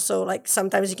 And, so like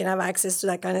sometimes you can have access to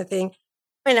that kind of thing.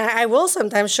 And I will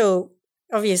sometimes show,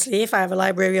 obviously, if I have a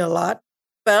library a lot.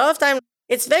 But a lot of time,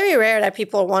 it's very rare that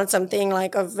people want something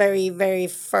like a very, very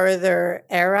further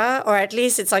era, or at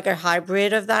least it's like a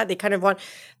hybrid of that. They kind of want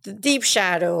the Deep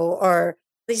Shadow or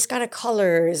these kind of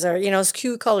colors or,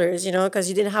 skew colors, because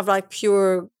you didn't have like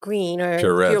pure green or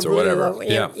pure reds or whatever.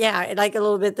 Yeah, like a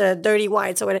little bit the dirty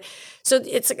whites or whatever. So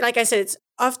it's, like I said, it's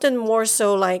often more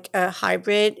so like a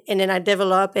hybrid. And then I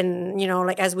develop and,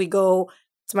 like as we go,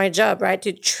 it's my job, right,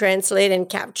 to translate and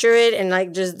capture it and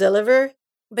like just deliver.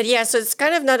 But yeah, so it's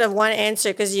kind of not a one answer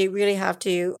because you really have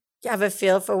to have a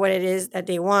feel for what it is that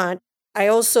they want. I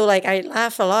also I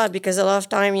laugh a lot because a lot of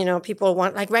time, people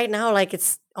want, like right now, like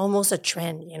it's almost a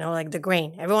trend, like the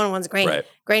grain. Everyone wants grain, right.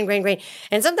 grain.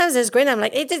 And sometimes there's grain. I'm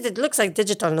like, it looks like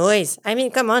digital noise. I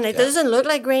mean, come on, it doesn't look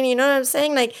like grain. You know what I'm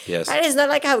saying? Like, that is not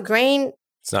like how grain.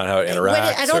 It's not how it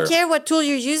interacts. I don't care what tool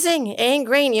you're using. It ain't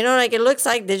grain, like it looks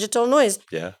like digital noise.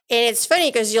 Yeah. And it's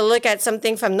funny because you look at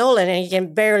something from Nolan and you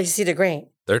can barely see the grain.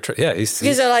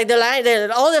 He's like the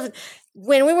line, all the.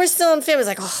 When we were still on film, it's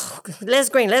like, oh, less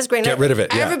grain. Get rid of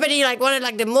it. Everybody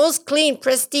wanted the most clean,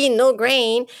 pristine, no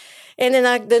grain. And then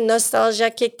like the nostalgia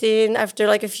kicked in after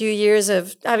like a few years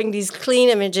of having these clean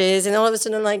images, and all of a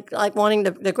sudden like wanting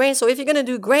the grain. So if you're gonna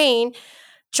do grain,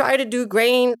 try to do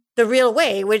grain the real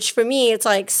way, which for me it's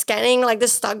like scanning like the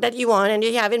stock that you want and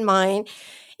you have in mind.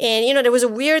 And there was a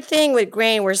weird thing with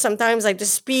grain where sometimes like the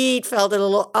speed felt a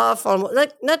little off, almost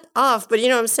like not off, but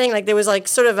what I'm saying, like there was like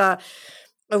sort of a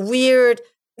weird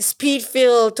speed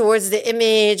feel towards the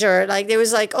image, or like there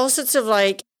was like all sorts of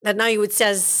like that now you would say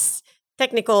as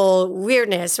technical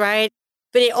weirdness, right?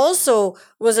 But it also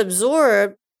was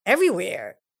absorbed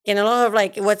everywhere. And a lot of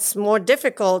like what's more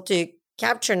difficult to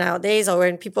capture nowadays, or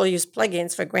when people use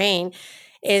plugins for grain,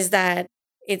 is that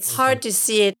it's hard to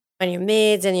see it on your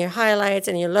mids and your highlights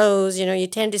and your lows. You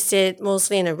tend to see it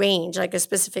mostly in a range, like a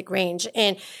specific range.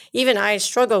 And even I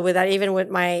struggle with that, even with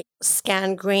my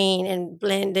scan grain and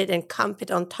blend it and comp it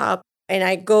on top. And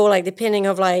I go like depending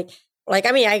of like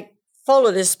I mean, I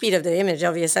follow the speed of the image,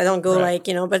 obviously. I don't go Right.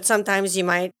 but sometimes you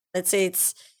might, let's say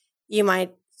you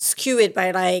might skew it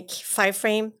by like 5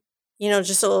 frame,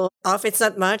 just a little off. It's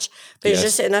not much, but it's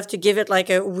just enough to give it like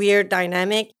a weird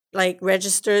dynamic, like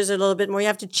registers a little bit more. You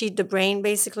have to cheat the brain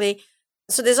basically.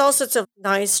 So there's all sorts of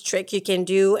nice trick you can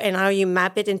do, and how you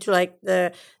map it into like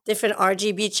the different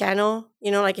RGB channel,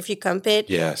 like if you comp it,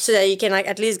 so that you can like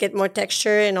at least get more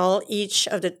texture in each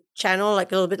of the channel,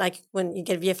 like a little bit like when you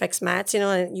get VFX mats,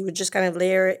 and you would just kind of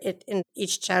layer it in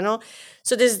each channel.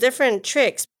 So there's different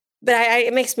tricks, but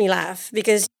it makes me laugh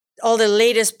because all the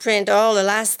latest print, all the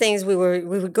last things we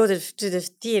would go to the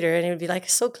theater and it would be like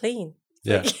so clean.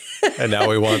 Yeah. And now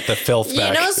we want the filth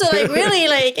back. So like really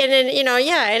like, and then, and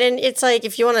then it's like,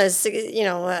 if you want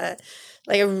to,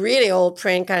 like a really old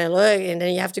print kind of look, and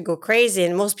then you have to go crazy.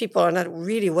 And most people are not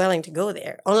really willing to go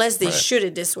there unless they shoot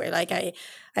it this way. Like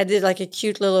I did like a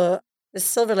cute little, the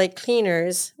Silver Lake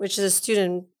Cleaners, which is a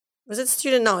student. Was it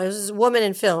student? No, it was Woman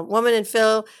in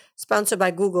Film, sponsored by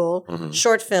Google,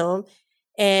 short film.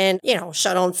 And,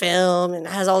 shot on film, and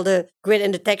has all the grit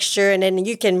and the texture. And then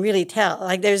you can really tell,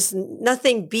 like there's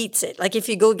nothing beats it. Like if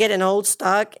you go get an old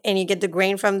stock and you get the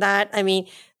grain from that, I mean,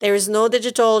 there is no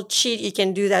digital cheat you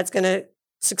can do that's going to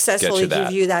successfully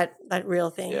give you that real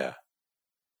thing. Yeah.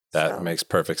 That makes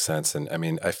perfect sense. And I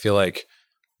mean, I feel like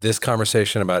this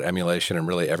conversation about emulation and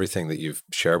really everything that you've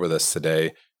shared with us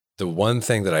today, the one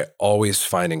thing that I always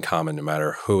find in common, no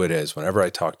matter who it is, whenever I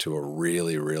talk to a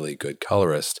really, really good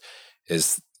colorist,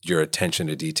 is your attention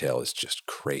to detail is just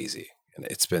crazy. And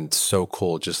it's been so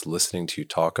cool just listening to you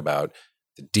talk about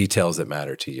the details that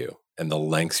matter to you and the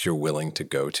lengths you're willing to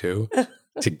go to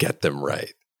get them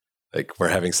right. Like we're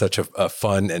having such a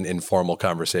fun and informal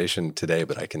conversation today,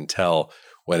 but I can tell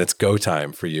when it's go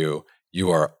time for you,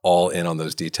 you are all in on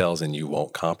those details and you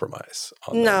won't compromise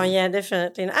on them. No, yeah,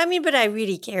 definitely. I mean, but I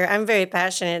really care. I'm very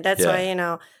passionate. That's why,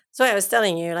 that's why I was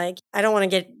telling you, like, I don't want to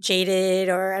get jaded,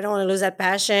 or I don't want to lose that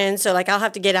passion. So like, I'll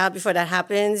have to get out before that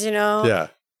happens, Yeah.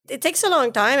 It takes a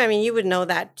long time. I mean, you would know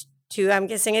that too. I'm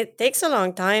guessing it takes a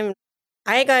long time.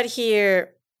 I got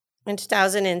here in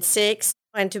 2006,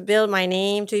 and to build my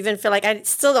name, to even feel like, I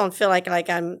still don't feel like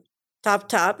I'm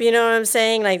top, you know what I'm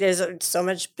saying? Like there's so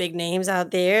much big names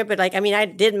out there, but like, I mean, I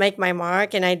did make my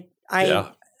mark, and I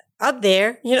up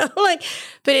there, like,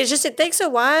 but it takes a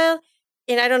while.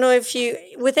 And I don't know if you,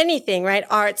 with anything, right?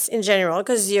 Arts in general,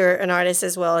 because you're an artist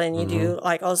as well, and you do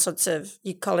like all sorts of, do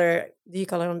you color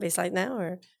on Baselight now,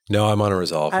 or? No, I'm on a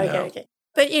Resolve now. Okay.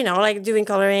 But, like doing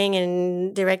coloring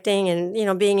and directing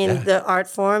and, being in the art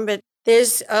form. But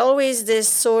there's always this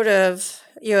sort of,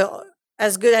 you're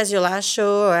as good as your last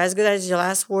show or as good as your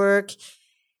last work.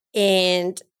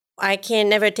 And I can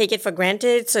never take it for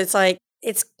granted. So it's like,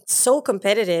 it's so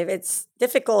competitive. It's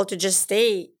difficult to just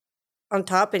stay on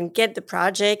top and get the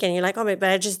project, and you're like, oh my,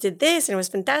 but I just did this and it was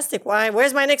fantastic. Why?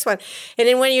 Where's my next one? And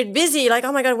then when you're busy, you're like,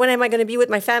 oh my God, when am I going to be with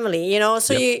my family?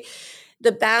 So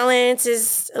the balance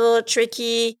is a little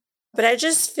tricky, but I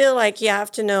just feel like you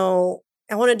have to know,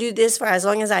 I want to do this for as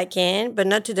long as I can, but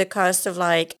not to the cost of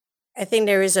like, I think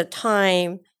there is a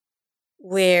time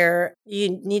where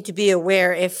you need to be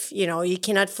aware if, you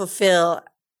cannot fulfill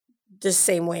the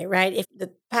same way, right? If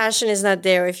the passion is not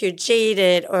there, if you're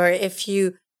jaded, or if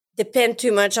you depend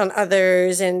too much on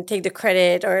others and take the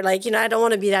credit, or like, I don't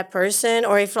want to be that person.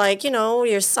 Or if like,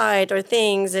 your site or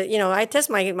things that, I test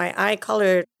my eye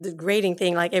color, the grading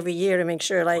thing like every year to make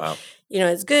sure like,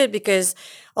 it's good, because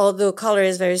although color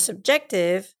is very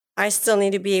subjective, I still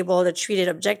need to be able to treat it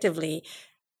objectively,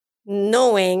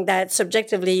 knowing that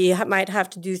subjectively you might have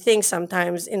to do things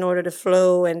sometimes in order to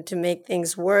flow and to make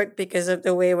things work because of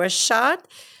the way it was shot.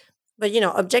 But,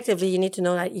 objectively, you need to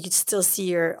know that you can still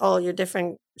see all your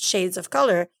different shades of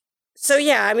color. So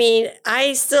yeah, I mean,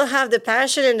 I still have the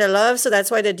passion and the love. So that's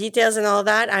why the details and all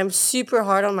that, I'm super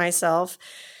hard on myself.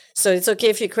 So it's okay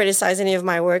if you criticize any of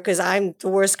my work because I'm the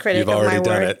worst critic You've of my already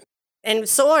done work. it. And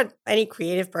so are any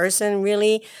creative person,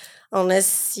 really,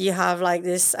 unless you have like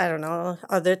this, I don't know,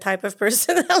 other type of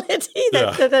personality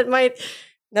that might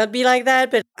not be like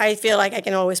that. But I feel like I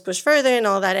can always push further and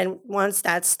all that. And once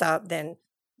that's stopped, then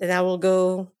I will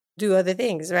go do other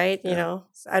things, right? You know,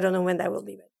 so I don't know when that will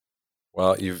be. But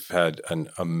well, you've had an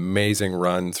amazing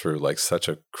run through like such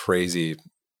a crazy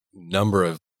number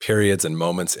of periods and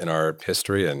moments in our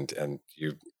history, and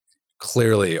you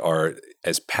clearly are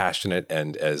as passionate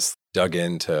and as dug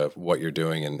into what you're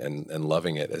doing and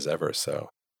loving it as ever. So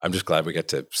I'm just glad we get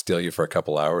to steal you for a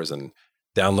couple hours and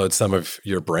download some of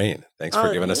your brain. Thanks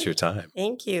for giving us your time.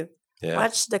 Thank you. Yeah.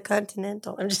 Watch The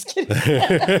Continental. I'm just kidding.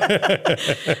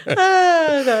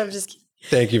 No, I'm just kidding.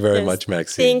 Thank you very much,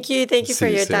 Maxine. Thank you. Thank you for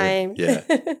your time. Yeah.